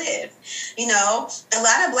which we live. A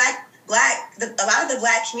lot of the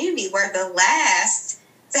Black community were the last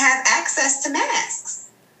to have access to masks.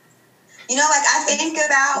 I think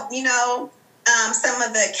about, some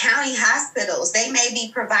of the county hospitals, they may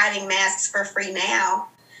be providing masks for free now,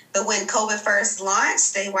 but when COVID first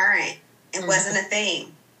launched, they weren't. It wasn't a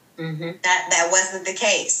thing. Mm-hmm. That wasn't the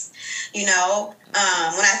case.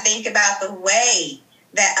 When I think about the way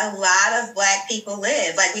that a lot of Black people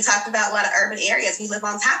live, like we talked about a lot of urban areas, we live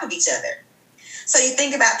on top of each other. So you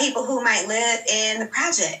think about people who might live in the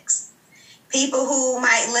projects, people who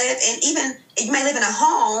might live you might live in a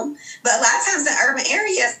home, but a lot of times in urban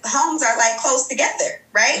areas, the homes are like close together,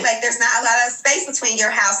 right? Mm-hmm. Like there's not a lot of space between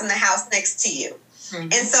your house and the house next to you. Mm-hmm.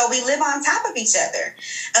 And so we live on top of each other.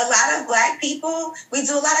 A lot of Black people, we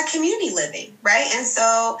do a lot of community living, right? And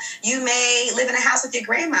so you may live in a house with your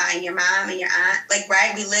grandma and your mom and your aunt, like,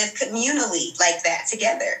 right? We live communally like that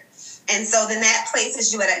together. And so then that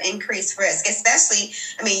places you at an increased risk, especially,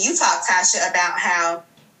 you talked, Tasha, about how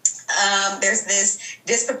there's this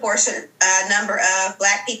disproportionate number of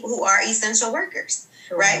Black people who are essential workers,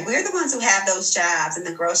 right? We're the ones who have those jobs in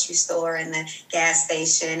the grocery store and the gas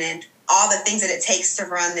station and all the things that it takes to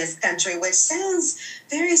run this country, which sounds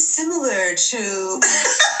very similar to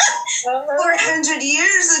 400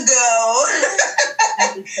 years ago.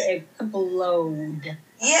 Explode.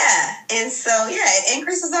 Yeah. And so, it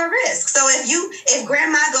increases our risk. So if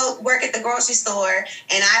grandma go work at the grocery store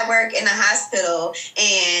and I work in the hospital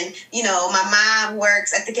and, my mom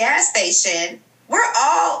works at the gas station, we're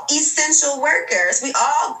all essential workers. We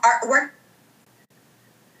all are working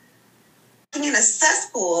in a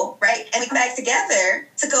cesspool, right? And we come back together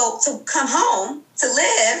to come home to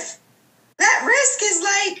live. That risk is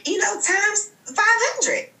like, times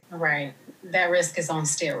 500. Right. That risk is on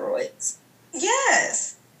steroids.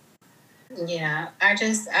 Yes. Yeah. I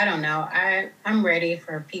don't know. I'm ready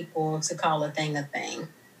for people to call a thing a thing.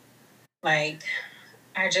 Like,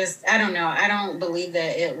 I don't know. I don't believe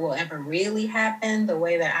that it will ever really happen the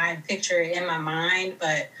way that I picture it in my mind,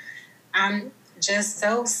 but I'm just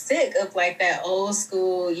so sick of like that old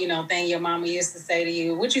school, thing your mama used to say to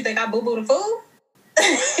you. What you think, I boo-boo the food?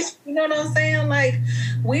 You know what I'm saying? Like,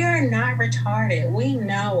 we are not retarded. We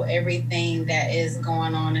know everything that is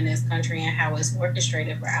going on in this country and how it's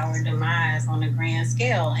orchestrated for our demise on a grand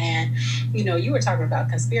scale. And, you were talking about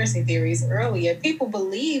conspiracy theories earlier. People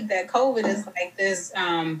believe that COVID is like this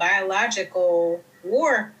biological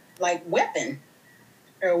war, like weapon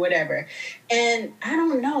or whatever. And I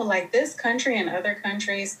don't know, like this country and other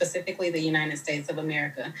countries, specifically the United States of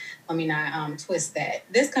America, let me not twist that.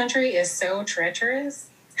 This country is so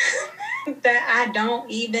treacherous that I don't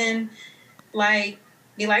even be like,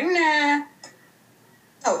 nah.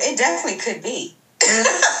 Oh, it definitely could be.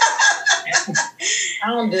 I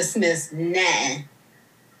don't dismiss nah.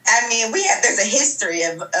 There's a history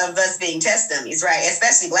of us being test dummies, right?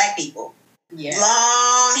 Especially Black people. Yeah.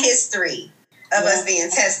 Long history of us being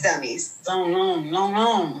test dummies.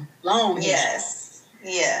 Long.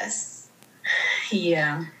 Yes.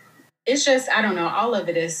 Yeah. It's just, I don't know, all of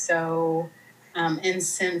it is so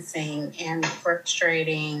incensing and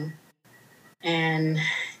frustrating. And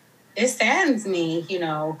it saddens me,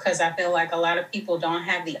 because I feel like a lot of people don't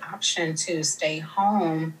have the option to stay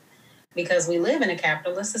home because we live in a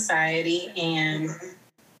capitalist society and,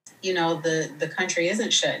 the country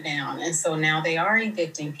isn't shut down. And so now they are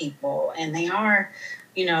evicting people and they are,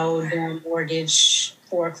 doing mortgage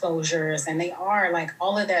foreclosures and they are like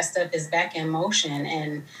all of that stuff is back in motion.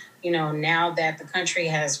 And, now that the country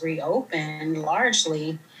has reopened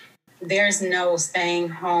largely, there's no staying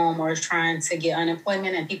home or trying to get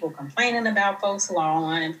unemployment and people complaining about folks who are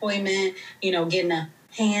on unemployment, getting a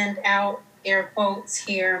hand out, air quotes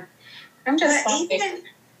here. I'm just even,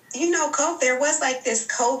 there was like this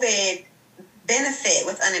COVID benefit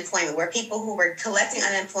with unemployment where people who were collecting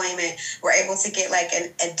unemployment were able to get like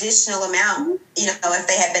an additional amount, if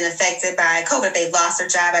they had been affected by COVID, if they lost their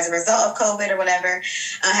job as a result of COVID or whatever,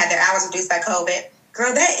 had their hours reduced by COVID.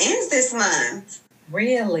 Girl, that ends this month.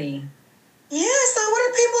 Really? Yeah, so what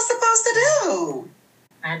are people supposed to do?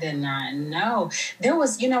 I did not know. There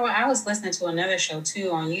was, I was listening to another show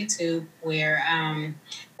too on YouTube where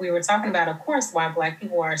we were talking about, of course, why Black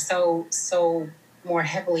people are so more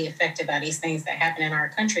heavily affected by these things that happen in our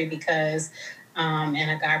country because,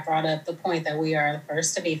 and a guy brought up the point that we are the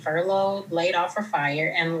first to be furloughed, laid off, or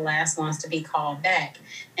fired, and the last ones to be called back.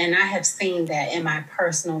 And I have seen that in my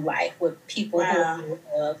personal life with people who I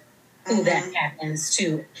love, who that happens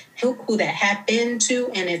to, who that happened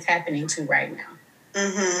to, and it's happening to right now.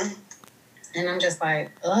 Mm-hmm. And I'm just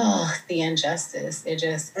like, the injustice. It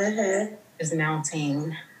just is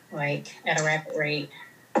mounting like at a rapid rate.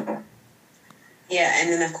 Yeah,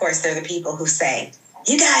 and then of course there are the people who say,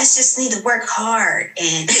 you guys just need to work hard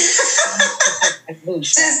and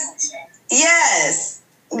just, yes,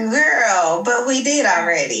 girl, but we did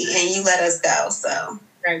already and you let us go, so.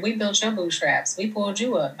 Right, we built your bootstraps. We pulled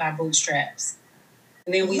you up by bootstraps.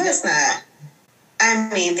 And then let's not.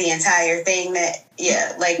 I mean, the entire thing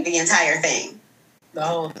like the entire thing. The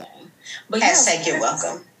whole thing. But hashtag you're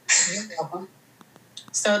welcome. You're welcome.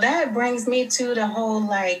 So that brings me to the whole,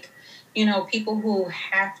 people who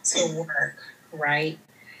have to work, right?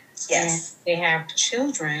 Yes. And they have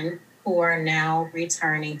children who are now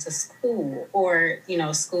returning to school or,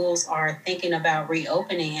 schools are thinking about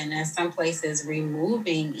reopening and in some places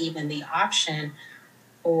removing even the option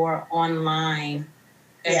for online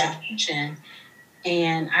education.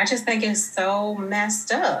 And I just think it's so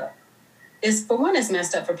messed up. It's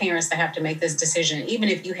messed up for parents to have to make this decision, even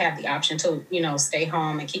if you have the option to, stay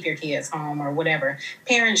home and keep your kids home or whatever.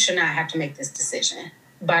 Parents should not have to make this decision.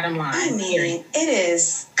 Bottom line. I mean, it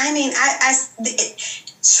is. I mean,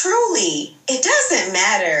 truly, it doesn't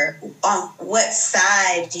matter on what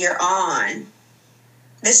side you're on.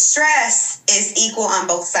 The stress is equal on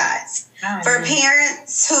both sides. For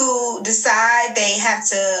parents who decide they have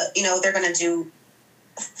to, they're going to do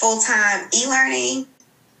full-time e-learning,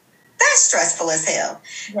 that's stressful as hell.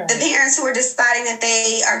 Right. The parents who are deciding that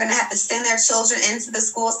they are going to have to send their children into the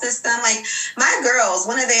school system, like my girls,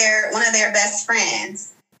 one of their best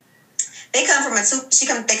friends, they come from a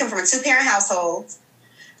two-parent household.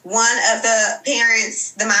 One of the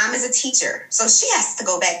parents, the mom is a teacher, so she has to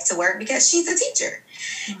go back to work because she's a teacher.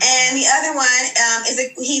 Mm-hmm. And the other one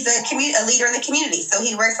he's a leader in the community, so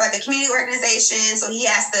he works for like a community organization. So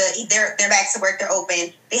they're back to work, they're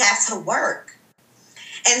open, they have to work.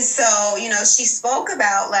 And so, she spoke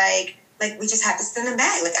about like we just have to send them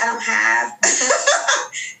back. Like I don't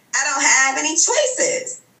have any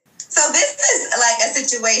choices. So this is like a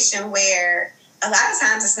situation where a lot of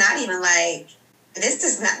times it's not even like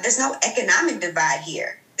there's no economic divide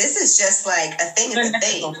here. This is just like a thing is a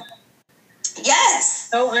thing. Yes.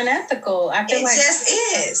 So unethical. I feel like it just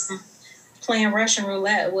is. Playing Russian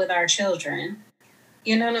roulette with our children.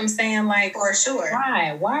 You know what I'm saying? Like, for sure.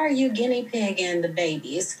 Why? Why are you guinea pigging the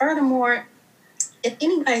babies? Furthermore, if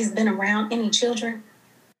anybody's been around any children,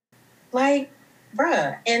 like,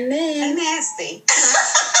 bruh, and then they're nasty.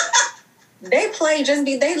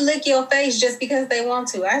 They lick your face just because they want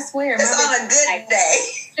to. I swear. It's on a good day.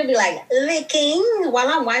 She'll be like licking while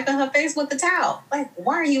I'm wiping her face with the towel. Like,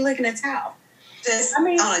 why are you licking a towel? Just on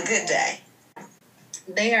a good day.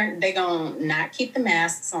 They gonna not keep the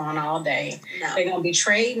masks on all day. No. They're gonna be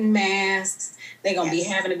trading masks. They're gonna be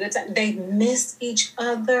having a good time. They miss each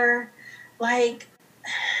other. Like,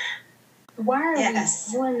 why are we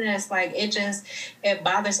doing this? Like, it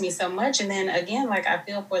bothers me so much. And then again, like, I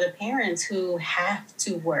feel for the parents who have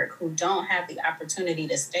to work, who don't have the opportunity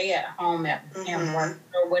to stay at home and work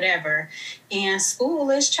or whatever. And school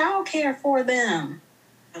is childcare for them.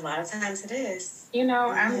 A lot of times it is. You know,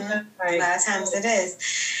 I'm just like, a lot of times it is.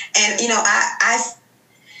 And, you know, I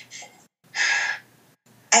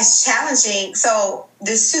as challenging, so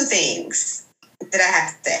there's two things that I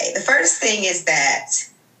have to say. The first thing is that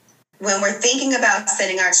when we're thinking about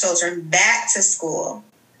sending our children back to school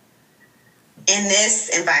in this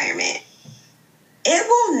environment, it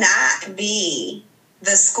will not be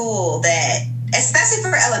the school that, especially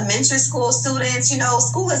for elementary school students, you know,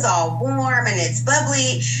 school is all warm and it's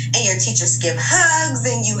bubbly and your teachers give hugs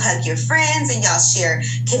and you hug your friends and y'all share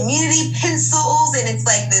community pencils and it's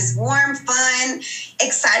like this warm, fun,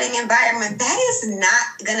 exciting environment. That is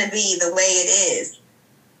not going to be the way it is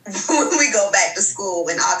when we go back to school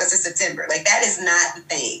in August or September. Like, that is not the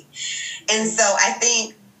thing. And so I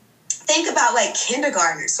think about like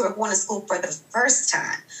kindergartners who are going to school for the first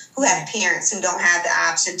time, who have parents who don't have the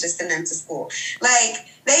option to send them to school. Like,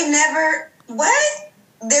 they've never, what?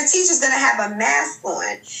 Their teacher's going to have a mask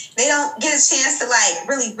on. They don't get a chance to like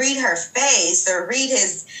really read her face or read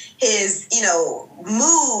his, you know,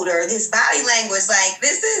 mood or his body language. Like,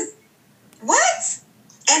 this is, what?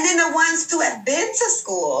 And then the ones who have been to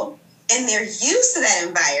school and they're used to that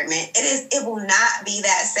environment, it will not be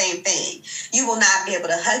that same thing. You will not be able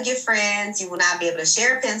to hug your friends. You will not be able to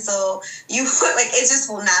share a pencil. It just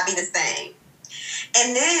will not be the same.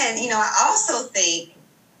 And then, you know, I also think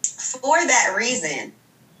for that reason,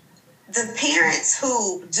 the parents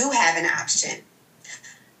who do have an option,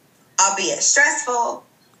 albeit stressful,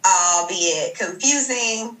 albeit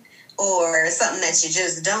confusing, or something that you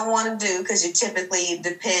just don't want to do because you typically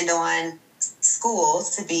depend on school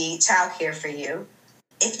to be childcare for you.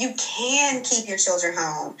 If you can keep your children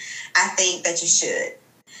home, I think that you should.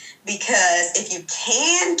 Because if you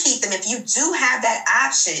can keep them, if you do have that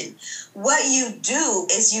option, what you do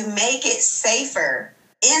is you make it safer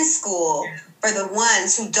in school for the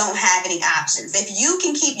ones who don't have any options. If you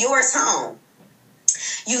can keep yours home,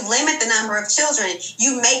 you limit the number of children,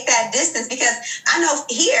 you make that distance. Because I know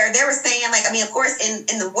here they were saying, like, I mean, of course,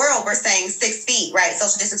 in the world, we're saying 6 feet, right?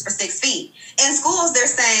 Social distance for 6 feet. In schools, they're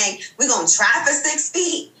saying, we're going to try for 6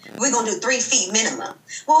 feet. We're going to do 3 feet minimum.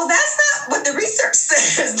 Well, that's not what the research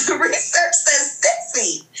says. The research says 6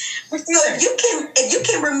 feet. So if you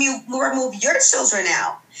can remove your children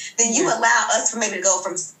out, then you allow us from maybe to go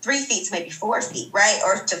from 3 feet to maybe 4 feet, right?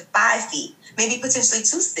 Or to 5 feet, maybe potentially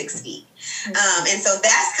to 6 feet. And so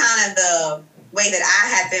that's kind of the way that I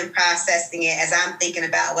have been processing it as I'm thinking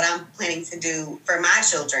about what I'm planning to do for my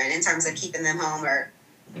children in terms of keeping them home or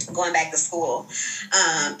going back to school,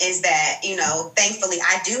 is that, you know, thankfully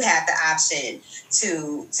I do have the option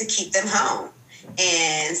to keep them home.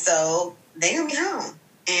 And so they're going to be home.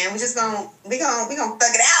 And we're gonna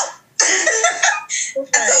thug it out.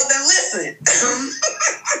 Okay. I told them, listen,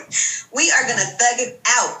 we are going to thug it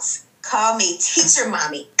out. Call me teacher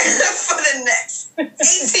mommy for the next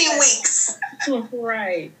 18 weeks.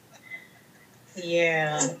 Right.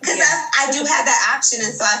 Yeah. Because I do have that option.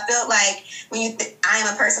 And so I feel like when I am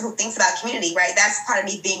a person who thinks about community, right? That's part of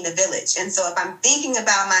me being the village. And so if I'm thinking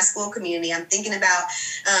about my school community, I'm thinking about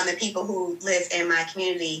the people who live in my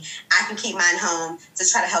community, I can keep mine home to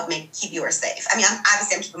try to help keep yours safe. I mean,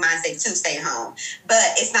 I'm keeping mine safe too, staying home.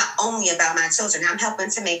 But it's not only about my children. I'm helping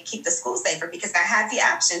to keep the school safer because I have the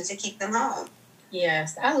option to keep them home.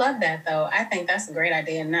 Yes, I love that, though. I think that's a great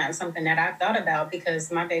idea and not something that I've thought about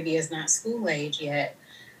because my baby is not school age yet.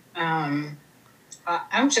 I'm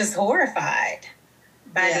just horrified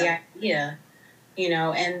by the idea, you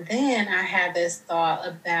know. And then I had this thought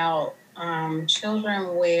about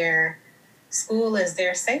children where school is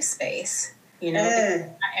their safe space, you know, because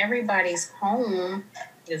not everybody's home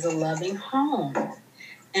is a loving home.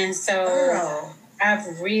 And so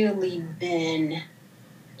I've really been...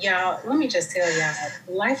 Y'all, let me just tell y'all,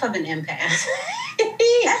 life of an empath.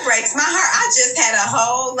 That breaks my heart. I just had a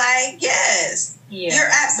whole, yes. Yeah. You're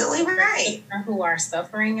absolutely right. Who are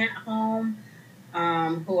suffering at home,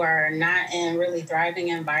 who are not in really thriving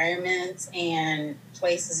environments and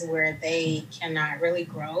places where they cannot really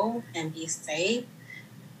grow and be safe.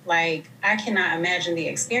 Like, I cannot imagine the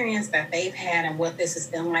experience that they've had and what this has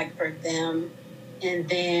been like for them. And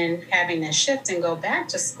then having to shift and go back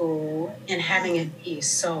to school and having it be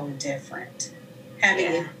so different.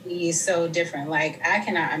 Like, I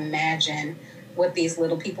cannot imagine what these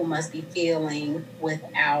little people must be feeling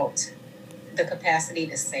without the capacity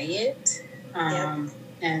to say it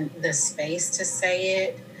and the space to say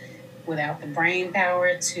it, without the brain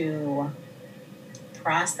power to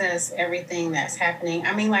process everything that's happening.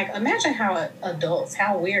 I mean, like, imagine how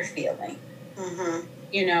we're feeling. Mm-hmm.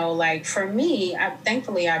 You know, like, for me,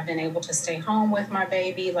 thankfully, I've been able to stay home with my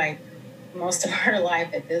baby. Like, most of her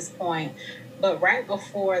life at this point. But right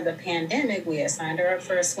before the pandemic, we had signed her up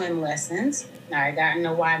for swim lessons. I got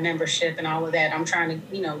a Y membership and all of that. I'm trying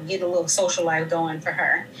to, get a little social life going for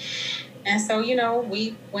her. And so,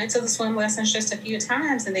 we went to the swim lessons just a few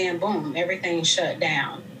times, and then boom, everything shut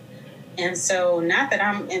down. And so, not that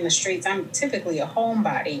I'm in the streets, I'm typically a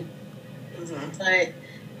homebody. Mm-hmm. But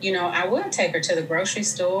I would take her to the grocery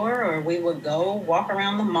store, or we would go walk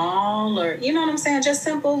around the mall, or, you know what I'm saying? Just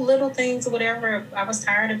simple little things, whatever. I was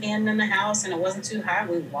tired of being in the house and it wasn't too hot.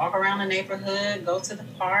 We'd walk around the neighborhood, go to the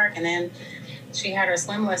park, and then she had her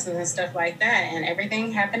swim lessons and stuff like that. And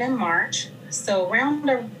everything happened in March. So right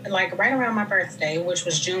around my birthday, which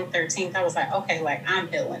was June 13th, I was like, okay, I'm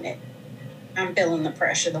feeling it. I'm feeling the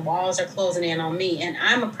pressure. The walls are closing in on me. And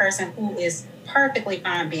I'm a person who is perfectly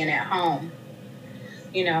fine being at home.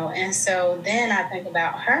 And so then I think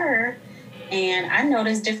about her and I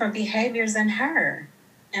notice different behaviors in her.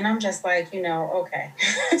 And I'm just like, okay,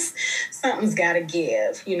 something's got to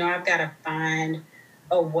give. I've got to find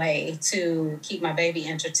a way to keep my baby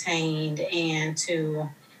entertained and to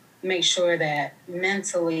make sure that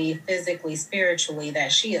mentally, physically, spiritually,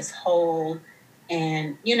 that she is whole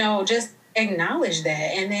and, just acknowledge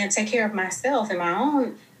that and then take care of myself and my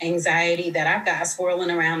own anxiety that I've got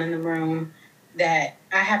swirling around in the room, that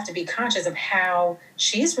I have to be conscious of how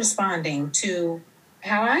she's responding to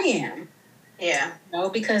how I am. Yeah.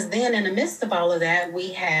 Because then in the midst of all of that,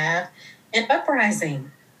 we have an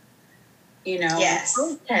uprising, yes.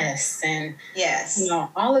 protests and, yes.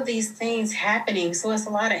 all of these things happening. So it's a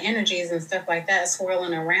lot of energies and stuff like that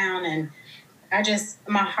swirling around. And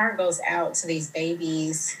my heart goes out to these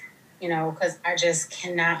babies, because I just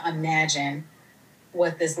cannot imagine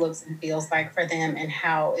what this looks and feels like for them and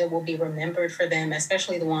how it will be remembered for them,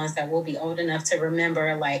 especially the ones that will be old enough to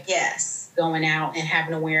remember, yes, going out and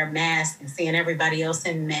having to wear a mask and seeing everybody else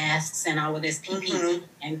in masks and all of this PPE mm-hmm.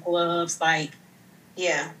 and gloves.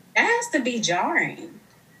 Yeah, that has to be jarring.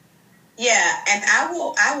 Yeah, and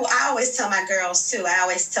I always tell my girls too. I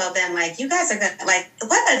always tell them, you guys are gonna,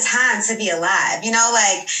 what a time to be alive.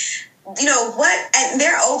 What, and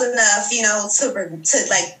they're old enough,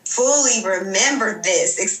 to fully remember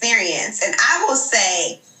this experience. And I will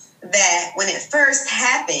say that when it first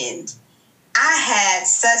happened, I had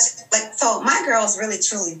such, so my girls really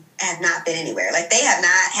truly have not been anywhere. They have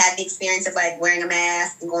not had the experience of wearing a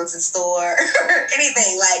mask and going to the store or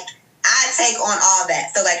anything. I take on all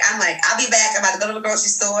that. So I'll be back. I'm about to go to the grocery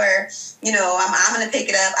store. I'm going to pick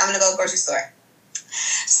it up. I'm going to go to the grocery store.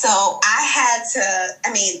 So I had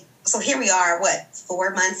to, so here we are, 4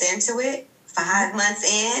 months into it, 5 months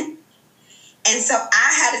in. And so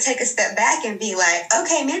I had to take a step back and be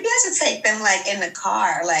okay, maybe I should take them in the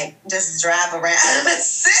car, just drive around the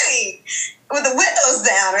city with the windows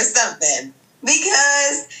down or something.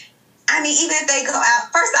 Because, even if they go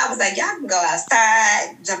out, first I was y'all can go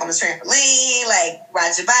outside, jump on the trampoline,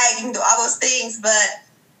 ride your bike, you can do all those things. But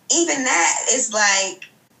even that is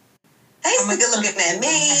they still looking at me,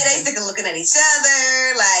 they still looking at each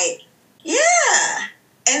other, yeah.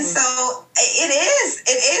 And so it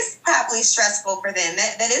is probably stressful for them.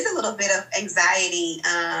 That is a little bit of anxiety,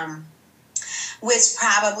 which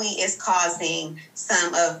probably is causing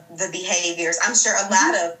some of the behaviors. I'm sure a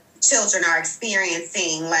lot of children are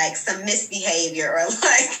experiencing some misbehavior or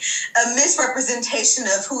a misrepresentation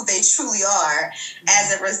of who they truly are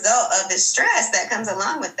as a result of the stress that comes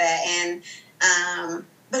along with that. And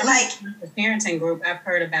but the parenting group, I've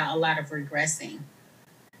heard about a lot of regressing.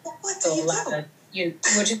 What do you do?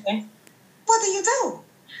 What'd you say? What do you do?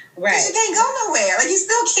 Right. Because you can't go nowhere. You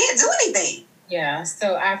still can't do anything. Yeah.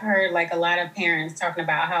 So I've heard a lot of parents talking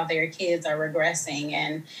about how their kids are regressing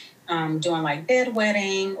and doing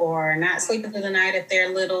bedwetting or not sleeping through the night if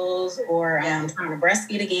they're littles or trying to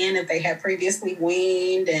breastfeed again if they had previously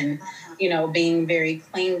weaned and, being very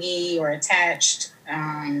clingy or attached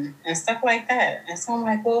and stuff like that. And so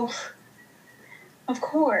I'm well, of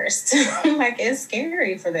course. It's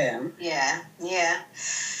scary for them. Yeah. Yeah.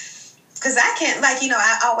 Because I can't,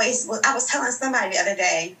 I was telling somebody the other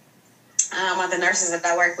day, one of the nurses that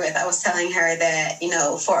I work with, I was telling her that,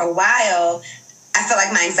 for a while, I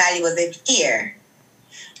felt my anxiety was up here.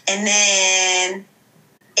 And then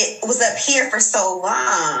it was up here for so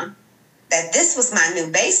long that this was my new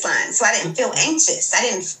baseline. So I didn't feel anxious. I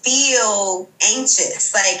didn't feel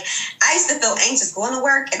anxious. I used to feel anxious going to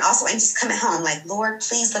work and also anxious coming home. Lord,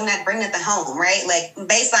 please let me not bring nothing home, right?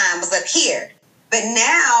 Baseline was up here. But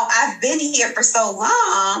now I've been here for so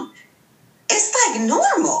long, it's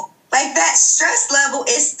normal. That stress level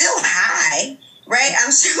is still high, right?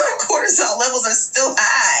 I'm sure cortisol levels are still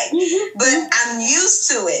high, but I'm used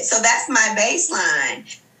to it. So that's my baseline.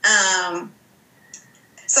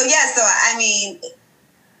 So I mean,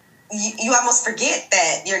 you almost forget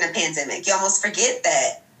that you're in a pandemic. You almost forget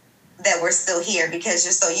that we're still here because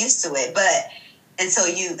you're so used to it. But until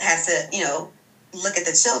you have to, look at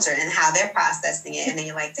the children and how they're processing it, and then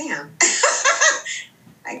you're like, damn.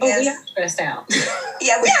 I guess. We are stressed out.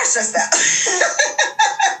 Yeah, we are stressed out.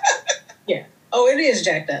 Yeah. Oh, it is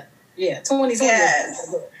jacked up. Yeah, 2020.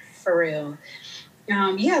 Yes. For real.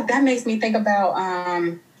 Yeah, that makes me think about,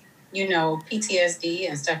 PTSD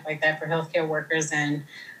and stuff like that for healthcare workers, and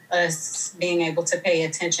us being able to pay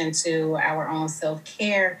attention to our own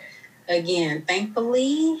self-care. Again,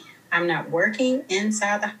 thankfully, I'm not working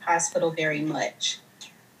inside the hospital very much.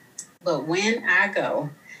 But when I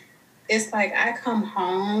go, it's like I come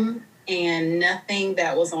home and nothing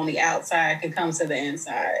that was on the outside can come to the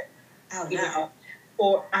inside. Oh, no.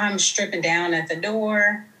 Or I'm stripping down at the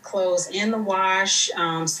door, clothes in the wash,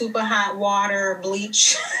 super hot water,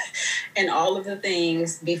 bleach, and all of the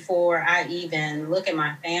things before I even look at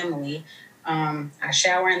my family. I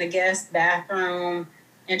shower in the guest bathroom,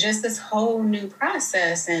 and just this whole new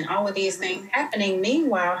process and all of these things happening.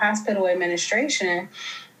 Meanwhile, hospital administration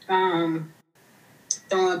throwing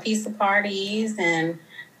pizza parties and,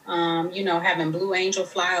 having Blue Angel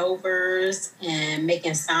flyovers and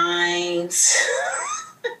making signs.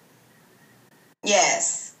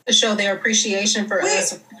 Yes. To show their appreciation for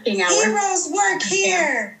us working our heroes work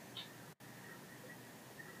here.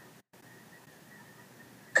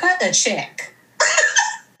 Cut a check.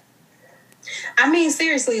 I mean,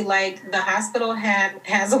 seriously, like the hospital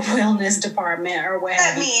has a wellness department or whatever.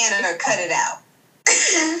 Cut me in or cut it out.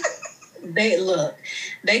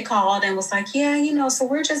 They called and was like, yeah, so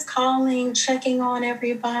we're just calling, checking on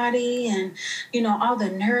everybody and, all the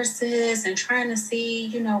nurses and trying to see,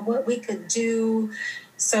 what we could do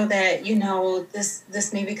so that,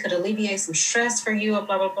 this maybe could alleviate some stress for you,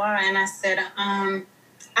 blah, blah, blah. And I said,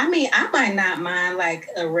 I might not mind like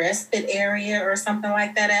a respite area or something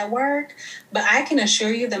like that at work, but I can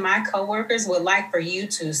assure you that my coworkers would like for you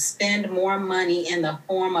to spend more money in the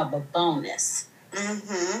form of a bonus.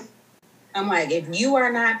 Mm-hmm. I'm like, if you are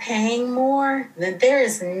not paying more, then there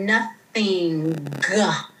is nothing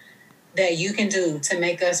that you can do to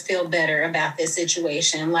make us feel better about this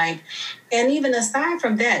situation. Like, and even aside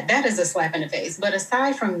from that, that is a slap in the face. But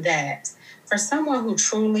aside from that, for someone who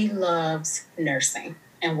truly loves nursing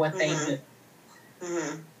and what they do,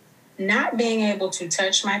 not being able to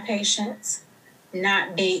touch my patients,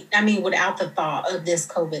 without the thought of this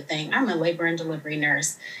COVID thing, I'm a labor and delivery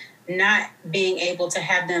nurse. Not being able to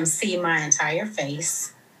have them see my entire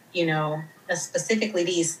face, specifically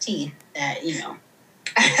these teeth that,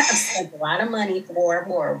 I've spent a lot of money for,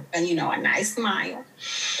 a nice smile.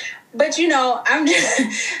 But, I'm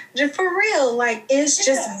just for real, like, it's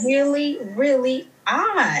just really, really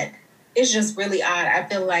odd. It's just really odd. I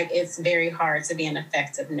feel like it's very hard to be an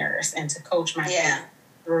effective nurse and to coach my family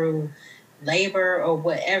through labor or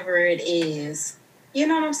whatever it is. You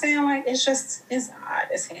know what I'm saying? Like, it's odd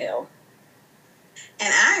as hell.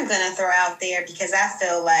 And I'm going to throw out there, because I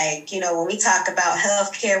feel like, when we talk about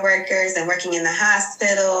healthcare workers and working in the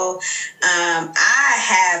hospital, I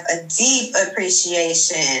have a deep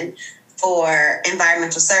appreciation for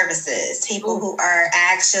environmental services, people who are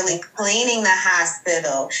actually cleaning the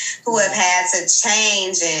hospital, who have had to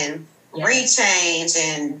change and rechange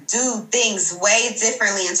and do things way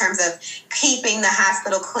differently in terms of keeping the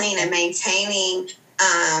hospital clean and maintaining,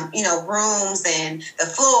 rooms and the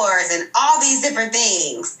floors and all these different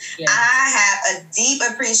things. Yeah. I have a deep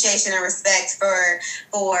appreciation and respect for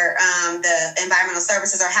the environmental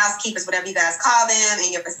services or housekeepers, whatever you guys call them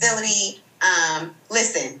in your facility.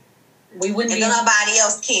 Listen. We wouldn't. If nobody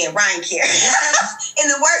else care, Ryan care. In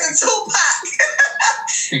the words of Tupac,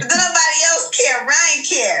 if nobody else care, Ryan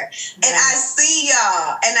care. And I see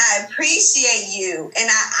y'all, and I appreciate you, and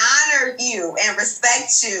I honor you and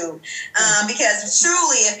respect you, because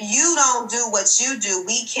truly, if you don't do what you do,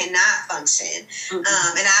 we cannot function. And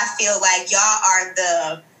I feel like y'all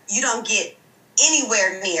are you don't get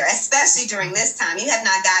anywhere near, especially during this time. You have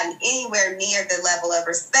not gotten anywhere near the level of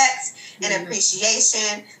respect and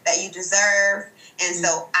appreciation that you deserve. And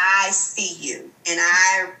so I see you and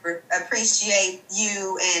I appreciate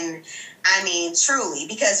you. And I mean, truly,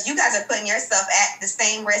 because you guys are putting yourself at the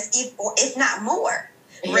same risk, if not more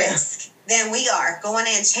risk than we are, going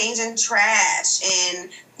in, changing trash and,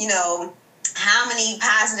 how many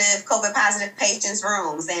COVID positive patients'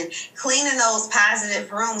 rooms and cleaning those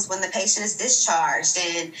positive rooms when the patient is discharged.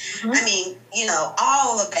 And I mean,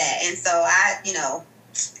 all of that. And so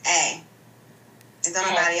hey, if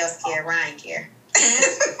nobody else care, Ryan care.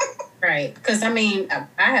 Right. Because, I mean,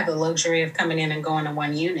 I have the luxury of coming in and going to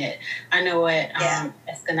one unit. I know at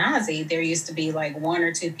Eskenazi, there used to be like one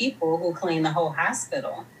or two people who clean the whole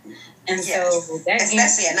hospital. And so that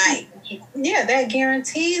especially at night. Yeah, that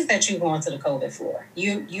guarantees that you go onto the COVID floor.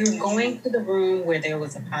 You're going to the room where there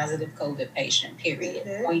was a positive COVID patient,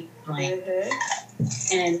 period. Point blank.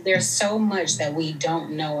 And there's so much that we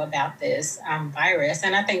don't know about this virus.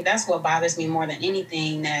 And I think that's what bothers me more than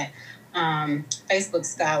anything, that Facebook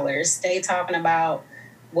scholars stay talking about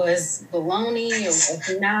was baloney or was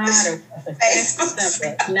not, or was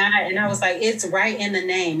not. And I was like, it's right in the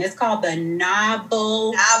name. It's called the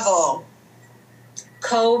novel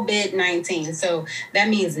COVID-19. So that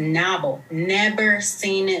means novel. Never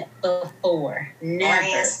seen it before.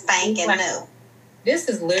 Never. Spanking new. This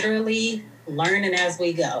is literally learning as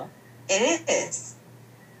we go. It is.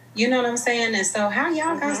 You know what I'm saying? And so how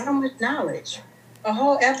y'all got so much knowledge? A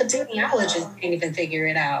whole epidemiologist can't even figure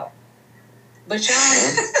it out. But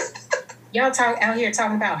y'all talk out here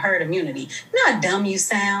talking about herd immunity. You know how dumb you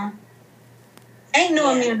sound? Ain't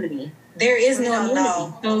no immunity. There is no immunity.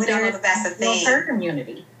 So we don't know if that's a thing. No herd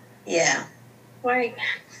immunity. Yeah. Like,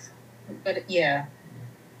 but yeah.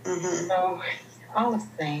 So all of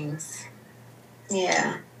things.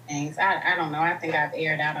 Yeah. Things. I don't know. I think I've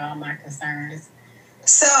aired out all my concerns.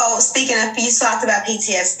 So, speaking of, you talked about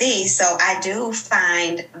PTSD, so I do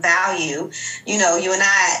find value. You know, you and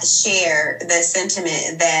I share the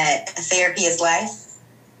sentiment that therapy is life.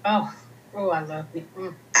 Oh, I love it.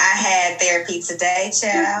 I had therapy today,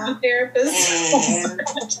 child. Therapist. And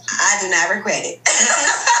I do not regret it.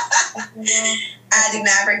 I do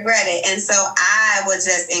not regret it. And so I would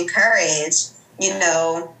just encourage, even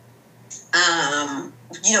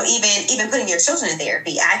putting your children in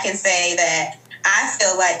therapy. I can say that I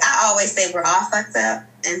feel like I always say we're all fucked up,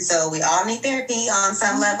 and so we all need therapy on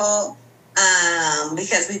some level,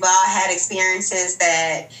 because we've all had experiences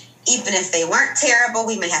that, even if they weren't terrible,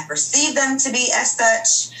 we may have perceived them to be as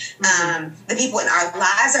such. The people in our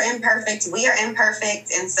lives are imperfect. We are imperfect,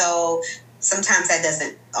 and so sometimes that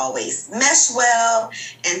doesn't always mesh well.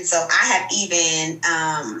 And so I have even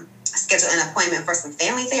scheduled an appointment for some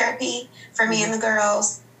family therapy for me and the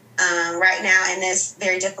girls. Right now in this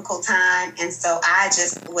very difficult time. And so I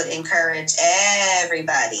just would encourage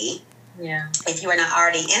everybody, if you are not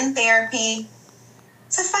already in therapy,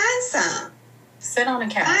 to find some. Sit on a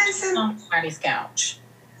couch. Sit on somebody's couch.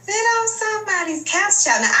 Sit on somebody's couch,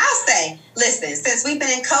 child. Now, I'll say, listen, since we've been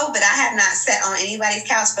in COVID, I have not sat on anybody's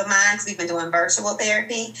couch but mine, because we've been doing virtual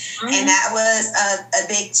therapy. And that was a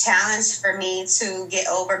big challenge for me to get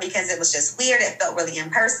over, because it was just weird. It felt really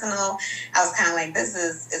impersonal. I was kind of like,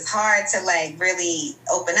 it's hard to like really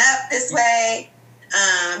open up this way.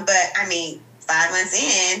 But I mean, 5 months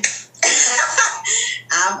in,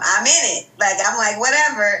 I'm in it. Like, I'm like,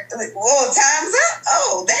 whatever. Like, whoa, time's up.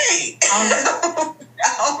 Oh, dang.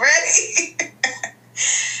 Already.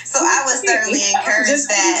 So I would certainly encourage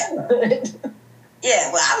that.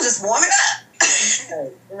 Yeah, well, I was just warming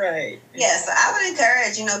up. Right. Yeah, so I would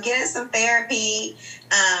encourage, getting some therapy,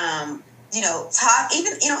 talk,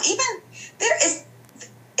 even there is,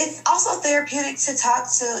 it's also therapeutic to talk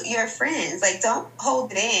to your friends. Like, don't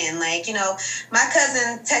hold it in. Like, my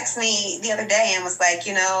cousin texted me the other day and was like,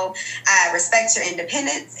 I respect your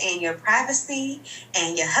independence and your privacy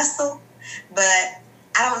and your hustle, but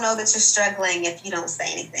I don't know that you're struggling if you don't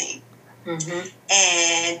say anything.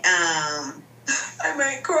 And I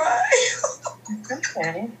might cry.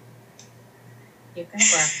 Okay. You can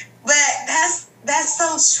cry. But that's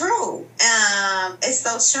so true. It's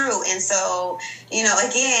so true. And so,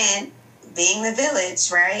 again, being the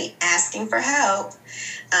village, right? Asking for help.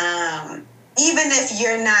 Even if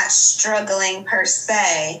you're not struggling per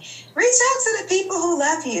se, reach out to the people who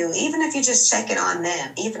love you, even if you're just checking on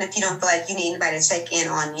them, even if you don't feel like you need anybody to check in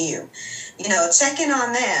on you. Check in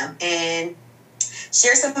on them and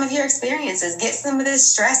share some of your experiences. Get some of this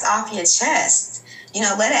stress off your chest.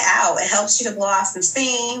 Let it out. It helps you to blow off some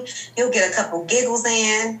steam. You'll get a couple giggles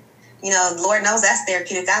in. Lord knows that's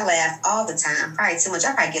therapeutic. I laugh all the time. Probably too much.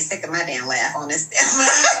 I probably get sick of my damn laugh on this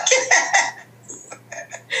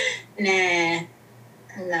Nah.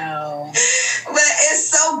 No. But it's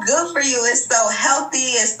so good for you. It's so healthy.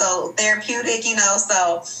 It's so therapeutic,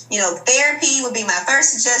 So, therapy would be my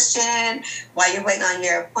first suggestion while you're waiting on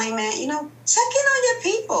your appointment. Check in on your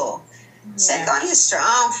people. Yeah. Check on your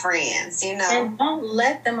strong friends, And don't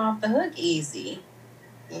let them off the hook easy.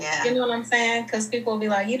 Yeah. You know what I'm saying? Because people will be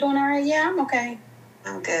like, you doing all right? Yeah, I'm okay.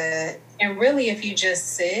 I'm good. And really, if you just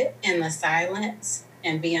sit in the silence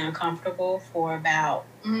and be uncomfortable for about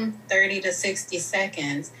 30 to 60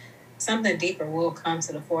 seconds, something deeper will come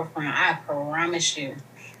to the forefront. I promise you.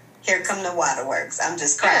 Here come the waterworks. I'm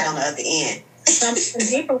just crying on the other end. Some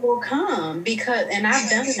people will come because, and I've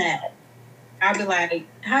done that. I'll be like,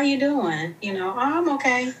 how you doing? Oh, I'm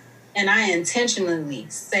okay. And I intentionally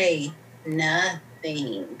say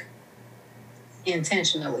nothing.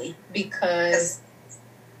 Intentionally. Because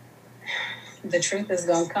the truth is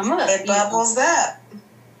going to come up. It bubbles up.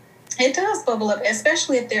 It does bubble up,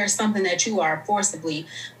 especially if there's something that you are forcibly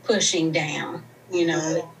pushing down.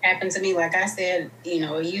 It happened to me, like I said,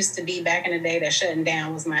 it used to be back in the day that shutting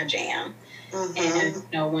down was my jam. And,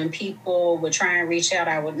 when people would try and reach out,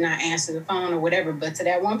 I would not answer the phone or whatever. But to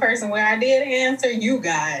that one person where I did answer, you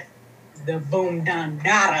got the boom, done,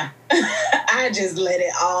 nada. I just let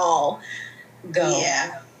it all go.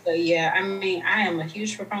 Yeah. So, yeah, I mean, I am a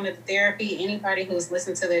huge proponent of therapy. Anybody who's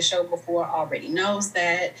listened to this show before already knows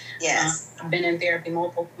that. Yes. I've been in therapy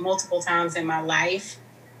multiple times in my life.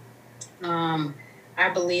 I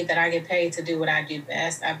believe that I get paid to do what I do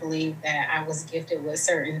best. I believe that I was gifted with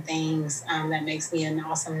certain things that makes me an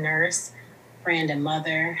awesome nurse, friend, and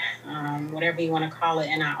mother, whatever you want to call it.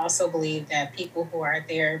 And I also believe that people who are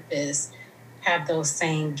therapists have those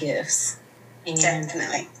same gifts. And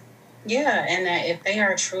definitely. Yeah, and that if they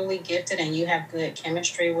are truly gifted and you have good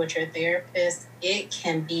chemistry with your therapist, it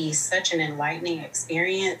can be such an enlightening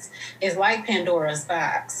experience. It's like Pandora's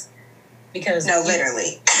box. Because no,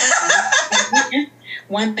 literally.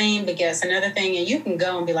 One thing begets another thing, and you can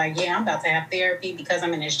go and be like, yeah, I'm about to have therapy because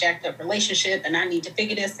I'm in this jacked up relationship and I need to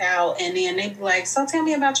figure this out. And then they be like, so tell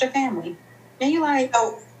me about your family. And you're like,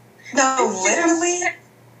 no, literally.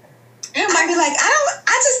 I'd be like,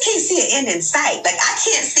 I just can't see an end in sight. Like, I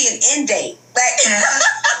can't see an end date. Like,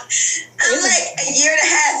 I'm like a year and a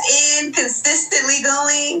half in, consistently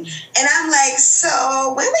going. And I'm like,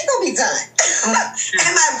 so when are we going to be done? Am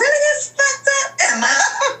I really this fucked up? Am I?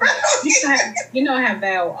 How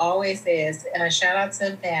Val always says, shout out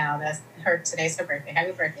to Val. Today's her birthday.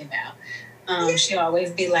 Happy birthday, Val. She'll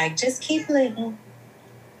always be like, just keep living.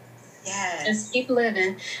 Yes. Just keep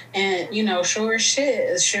living. And, sure as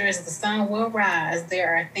the sun will rise,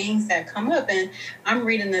 there are things that come up. And I'm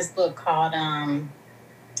reading this book called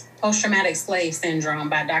Post-Traumatic Slave Syndrome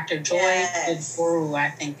by Dr. Joy DeBruy, I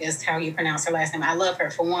think is how you pronounce her last name. I love her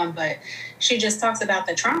for one, but she just talks about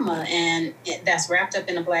the trauma and that's wrapped up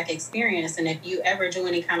in the Black experience. And if you ever do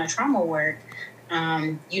any kind of trauma work,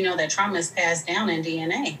 that trauma is passed down in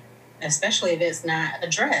DNA, especially if it's not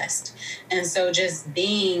addressed. And so just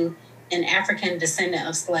being an African descendant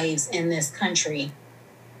of slaves in this country,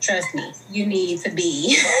 trust me, you need to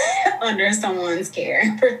be under someone's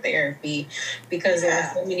care for therapy because there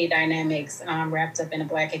are so many dynamics wrapped up in the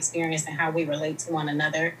Black experience and how we relate to one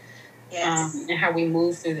another. Yes. And how we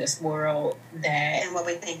move through this world and what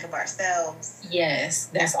we think of ourselves. Yes,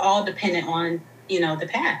 that's all dependent on, the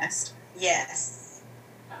past. Yes.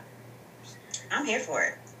 I'm here for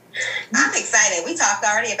it. I'm excited. We talked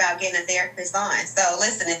already about getting a therapist on. So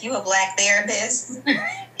listen, if you're a Black therapist,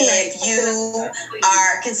 if you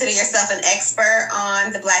consider yourself an expert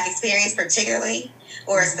on the Black experience particularly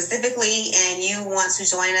or specifically, and you want to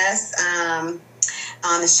join us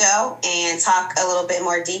on the show and talk a little bit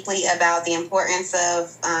more deeply about the importance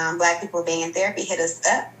of Black people being in therapy, hit us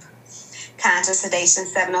up.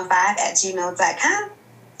 ConsciousSedation705@gmail.com.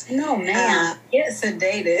 No, ma'am. Get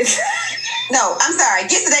sedated. No, I'm sorry.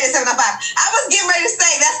 Get sedated 705. I was getting ready to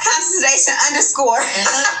say that's conscious sedation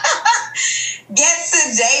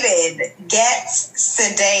 _ Get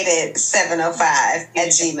sedated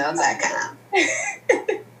 705@gmail.com.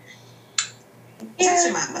 Judge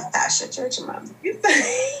your mama, Tasha. Judge your mama.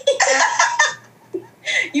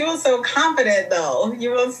 You were so confident, though. You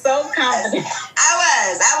were so confident.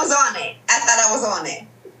 I was on it. I thought I was on it.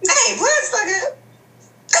 Hey, blood sucker.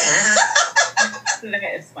 That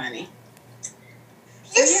is funny.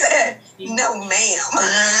 You said, no, ma'am.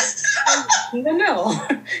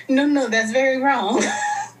 No, that's very wrong.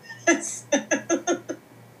 That's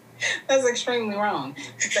extremely wrong.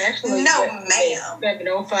 It's actually no, ma'am.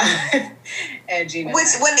 705@gmail.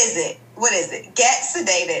 What is it? Get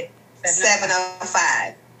sedated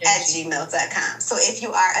 705@gmail.com. So if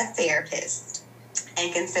you are a therapist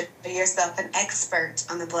and consider yourself an expert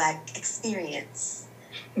on the Black experience,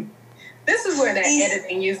 this is where that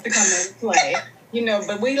editing used to come into play.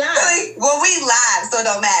 But we live. Well, we live, so it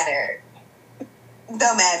don't matter.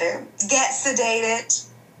 Don't matter. Get sedated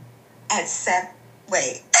at 7.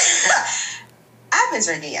 Wait. I've been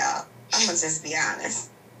drinking, y'all. I'm going to just be honest.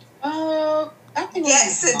 I think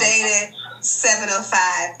Get sedated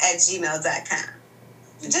 705@gmail.com.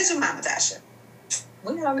 Just your mama, Tasha.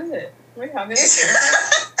 We all good. Look, I'm like...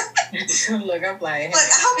 Look, I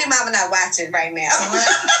hope your mama not watching right now.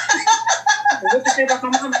 What you say about my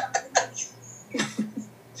mama?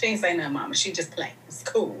 She ain't say nothing, mama. She just playing. It's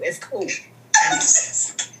cool. It's cool.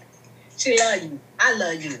 She love you. I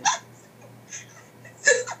love you.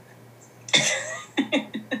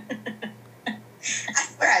 I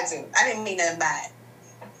swear I do. I didn't mean nothing by it.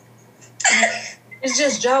 It's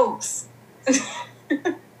just jokes. You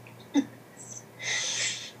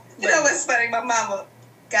know what's funny? My mama,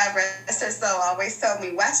 God rest her soul, always told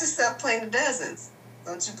me, watch yourself playing the dozens.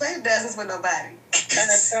 Don't you play the dozens with nobody.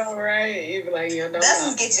 That's all right. You be like, yo,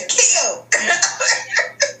 dozens get you killed.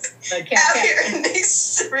 Like out here in these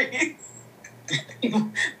streets.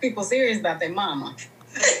 People serious about their mama.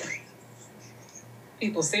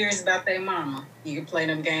 People serious about their mama. You can play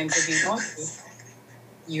them games if you want to.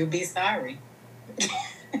 You'll be sorry.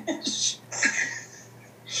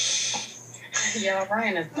 Y'all,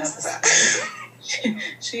 Ryan is about to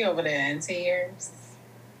she over there in tears.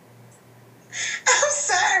 I'm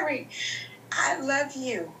sorry. I love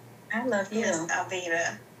you. I love you. Miss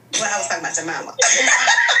Alveda. Well, I was talking about your mama.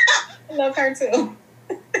 I love her too.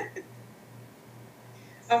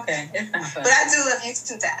 Okay, it's not fun. But I do love you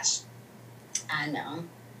too, Tash. I know.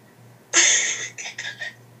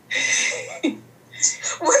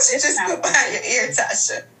 What you just put behind your ear,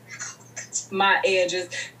 Tasha? My edges.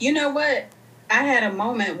 You know what? I had a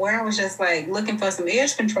moment where I was just like looking for some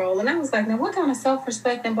edge control, and I was like, now what kind of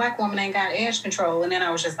self-respecting black woman ain't got edge control? And then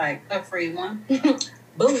I was just like, a free one.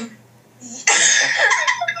 Boom.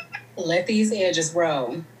 Let these edges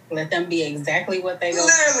roll. Let them be exactly what they go.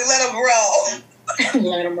 Literally, let them roll.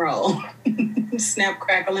 Let them roll. Snap,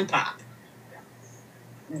 crackle, and pop.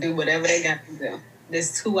 Do whatever they got to do.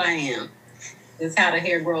 This is who I am. This is how the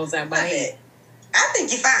hair grows out my head. I think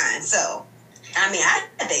you're fine, so, I mean, I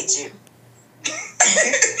date you.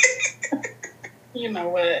 You know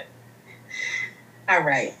what? All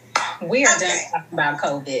right. We are done talking about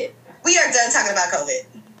COVID. We are done talking about COVID.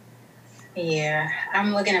 Yeah.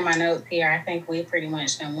 I'm looking at my notes here. I think we pretty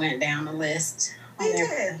much done went down the list. We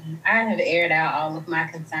did. I have aired out all of my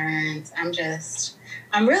concerns. I'm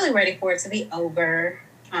really ready for it to be over.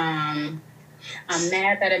 I'm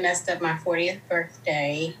mad that it messed up my 40th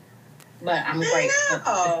birthday, but I'm grateful at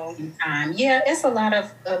the same time. Yeah, it's a lot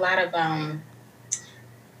of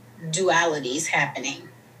dualities happening.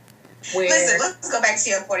 Listen, let's go back to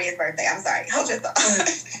your 40th birthday. I'm sorry. Hold your thought.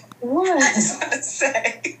 What? I just want to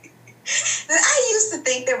say that I used to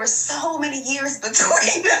think there were so many years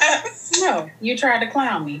between us. No, you tried to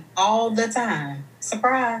clown me all the time.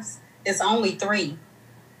 Surprise. It's only 3.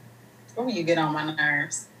 Oh, you get on my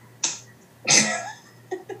nerves.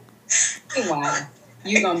 Meanwhile,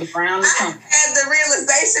 you're going to be brown. I had the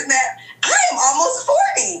realization that I am almost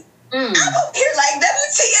 40. I'm over here like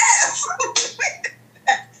WTF.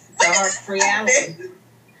 It's a hard reality.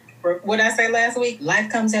 What did I say last week? Life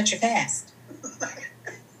comes at you fast.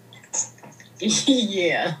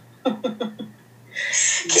 Yeah. Keep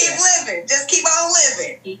living. Just keep on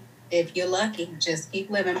living. If you're lucky, just keep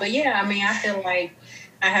living. But yeah, I mean, I feel like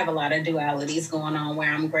I have a lot of dualities going on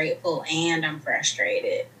where I'm grateful and I'm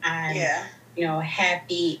frustrated. I'm,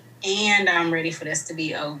 happy and I'm ready for this to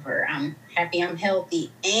be over. I'm happy, I'm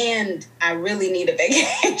healthy, and I really need a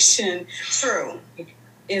vacation. True.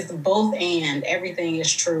 It's both and. Everything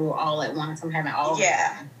is true all at once. I'm having all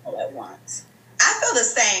at once. I feel the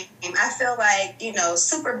same. I feel like,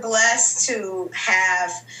 super blessed to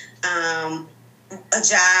have a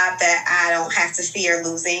job that I don't have to fear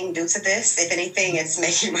losing due to this. If anything, it's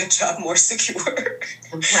making my job more secure.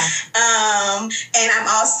 And I'm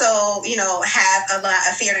also, have a lot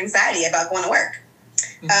of fear and anxiety about going to work.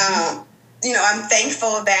 Mm-hmm. I'm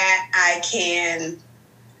thankful that I can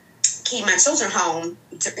keep my children home,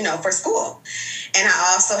 for school. And I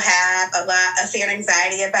also have a lot of fear and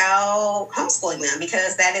anxiety about homeschooling them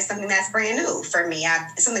because that is something that's brand new for me.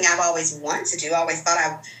 It's something I've always wanted to do. I always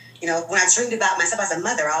thought when I dreamed about myself as a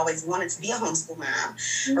mother, I always wanted to be a homeschool mom,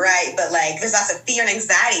 mm-hmm. right? But there's lots of fear and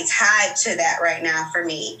anxiety tied to that right now for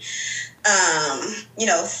me.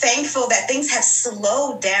 Thankful that things have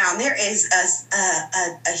slowed down. There is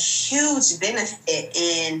a huge benefit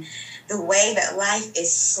in the way that life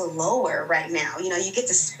is slower right now. You get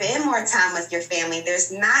to spend more time with your family.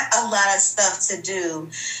 There's not a lot of stuff to do.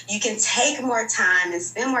 You can take more time and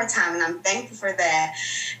spend more time, and I'm thankful for that.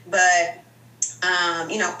 But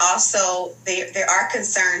also there are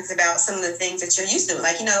concerns about some of the things that you're used to, the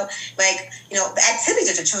activities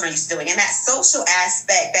that your children are used to doing, and that social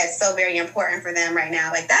aspect that's so very important for them right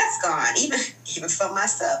now. That's gone, even for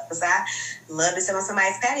myself, because I love to sit on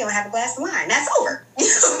somebody's patio and have a glass of wine. That's over.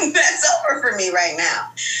 That's over for me right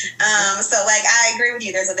now. I agree with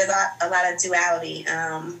you. There's a lot of duality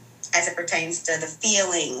as it pertains to the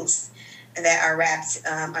feelings that are wrapped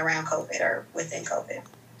around COVID or within COVID.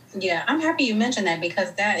 Yeah, I'm happy you mentioned that,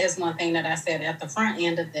 because that is one thing that I said at the front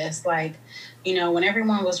end of this. Like, you know, when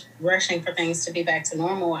everyone was rushing for things to be back to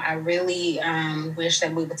normal, I really wish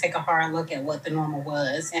that we would take a hard look at what the normal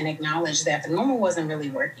was and acknowledge that the normal wasn't really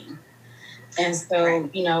working. And so,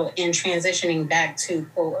 you know, in transitioning back to,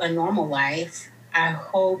 quote, a normal life, I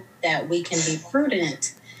hope that we can be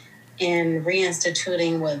prudent in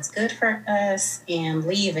reinstituting what's good for us and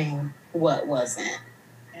leaving what wasn't,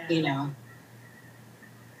 you know.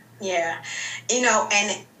 Yeah. You know,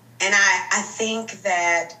 and I think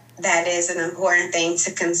that is an important thing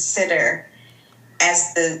to consider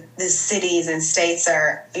as the cities and states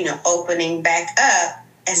are, you know, opening back up,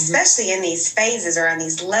 especially in these phases or on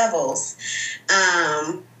these levels,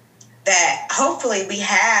 that hopefully we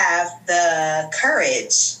have the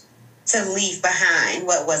courage to leave behind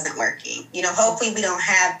what wasn't working. You know, hopefully we don't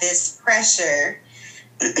have this pressure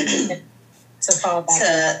to fall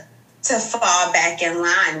back in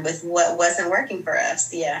line with what wasn't working for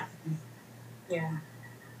us. Yeah. Yeah.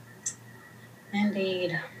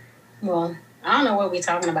 Indeed. Well, I don't know what we're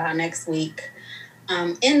talking about next week.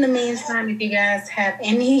 In the meantime, if you guys have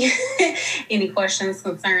any questions,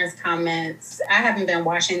 concerns, comments, I haven't been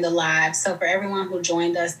watching the live. So for everyone who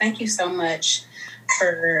joined us, thank you so much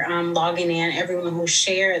for logging in. Everyone who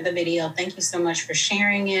shared the video, thank you so much for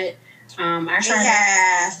sharing it. We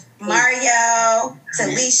have Mario,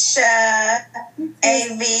 Talisha,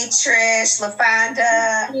 AV, Trish,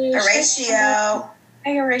 LaFonda, Horatio.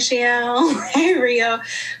 Hey, Horatio. Hey, Rio.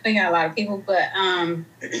 We got a lot of people. But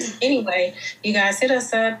anyway, you guys hit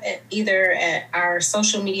us up either at our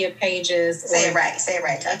social media pages. Say it right,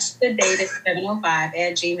 Touch.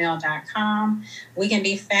 sedated705@gmail.com. We can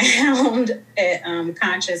be found at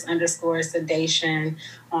conscious_sedation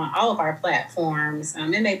on all of our platforms.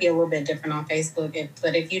 It may be a little bit different on Facebook,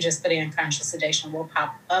 but if you just put in conscious sedation, we'll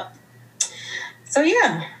pop up. So,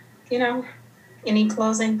 yeah, you know, any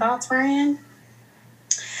closing thoughts, Ryan?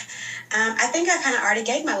 I think I kind of already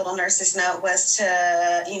gave my little nurse's note, was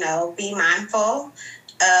to, you know, be mindful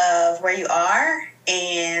of where you are.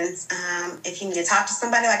 And if you need to talk to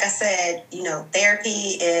somebody, like I said, you know,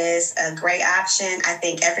 therapy is a great option. I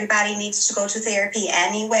think everybody needs to go to therapy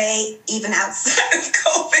anyway, even outside of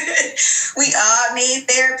COVID. We all need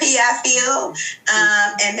therapy, I feel.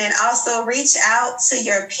 And then also reach out to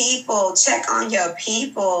your people, check on your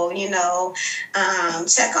people, you know,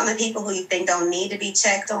 check on the people who you think don't need to be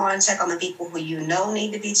checked on, check on the people who you know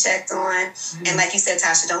need to be checked on. And like you said,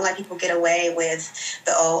 Tasha, don't let people get away with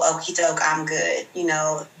the old okie doke, I'm good. You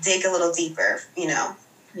know, dig a little deeper, you know.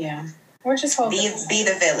 Yeah. Or just hold be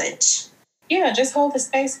the village. Yeah, just hold the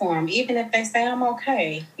space for them. Even if they say I'm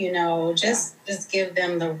okay, you know, just give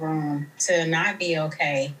them the room to not be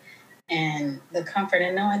okay, and the comfort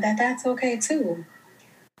in knowing that that's okay too.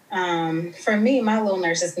 For me, my little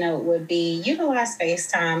nurse's note would be utilize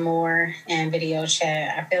FaceTime more and video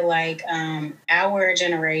chat. I feel like our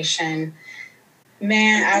generation,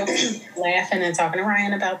 man, I was laughing and talking to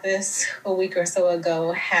Ryan about this a week or so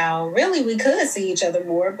ago, how really we could see each other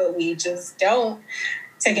more, but we just don't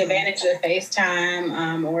take advantage of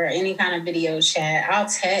FaceTime or any kind of video chat. I'll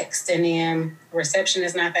text, and then reception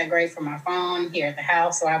is not that great for my phone here at the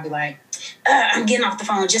house, so I'll be like, I'm getting off the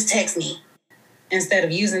phone, just text me, instead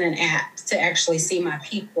of using an app to actually see my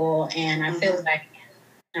people. And I feel like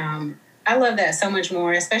I love that so much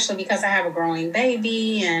more, especially because I have a growing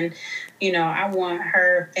baby, and you know, I want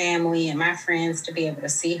her family and my friends to be able to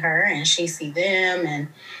see her and she see them and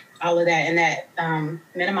all of that. And that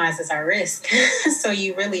minimizes our risk. So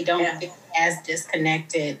you really don't feel as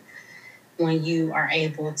disconnected when you are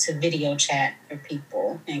able to video chat with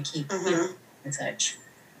people and keep in touch.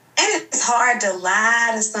 And it's hard to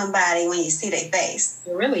lie to somebody when you see their face.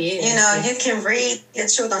 It really is. You know, you can read the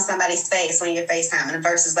truth on somebody's face when you're FaceTiming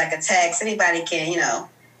versus like a text. Anybody can, you know.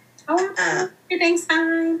 Everything's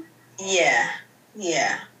fine. Yeah.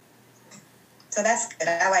 So that's good.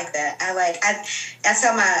 I like that. I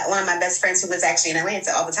tell one of my best friends who lives actually in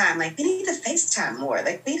Atlanta all the time, like, we need to FaceTime more.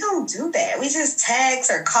 Like, we don't do that. We just text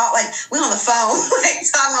or call, like, we on the phone, like,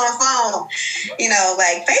 talk on the phone, you know,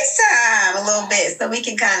 like, FaceTime a little bit so we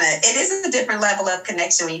can it is a different level of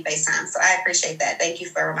connection when you FaceTime. So I appreciate that. Thank you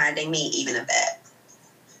for reminding me even of that.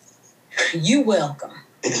 You welcome.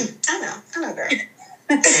 I know, girl.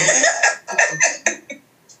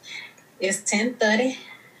 It's 10:30.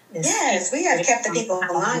 Yes, we have kept the people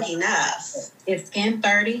long enough. It's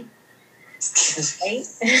 10:30.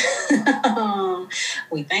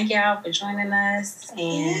 We thank y'all for joining us.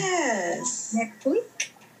 And next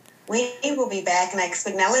week we will be back next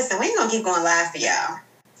week. Now listen, we ain't gonna keep going live for y'all.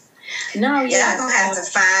 No, Y'all gonna have to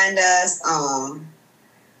find us on,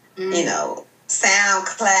 you know,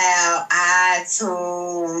 SoundCloud,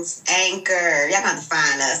 iTunes, Anchor. Y'all gonna have to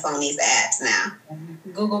find us on these apps now.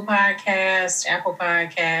 Google Podcast, Apple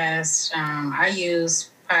Podcast. I use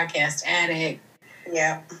Podcast Addict.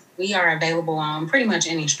 Yep. We are available on pretty much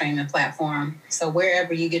any streaming platform. So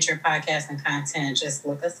wherever you get your podcast and content, just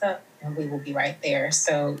look us up and we will be right there.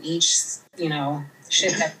 So each, you know,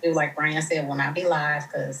 shit have to do, like Brian said, will not be live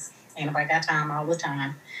because ain't nobody got time all the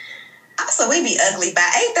time. Also, we be ugly by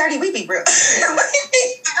 8:30. We be real. We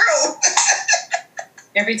be through.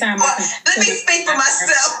 Every time let me speak for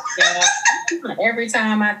myself. Yeah, every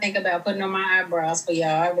time I think about putting on my eyebrows for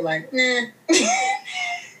y'all, I be like, nah.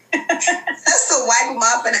 Just to wipe them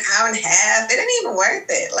off in an hour and a half. It ain't even worth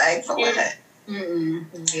it. Like, for what?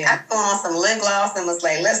 Yeah. I put on some lip gloss and was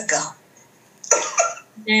like, let's go.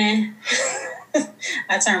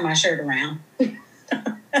 I turned my shirt around. And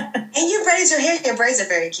you braided your hair. Your braids are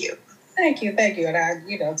very cute. Thank you. And I,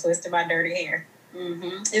 you know, twisted my dirty hair.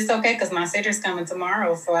 It's okay because my sitter's coming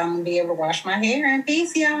tomorrow, so I'm gonna be able to wash my hair in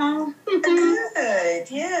peace, y'all.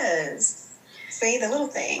 Good. Yes. See the little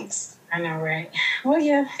things. I know, right? Well,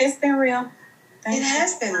 yeah, it's been real. It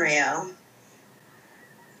has been real.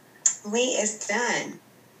 We is done.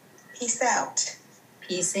 Peace out.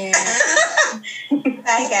 Peace out.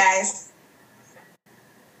 Bye, guys.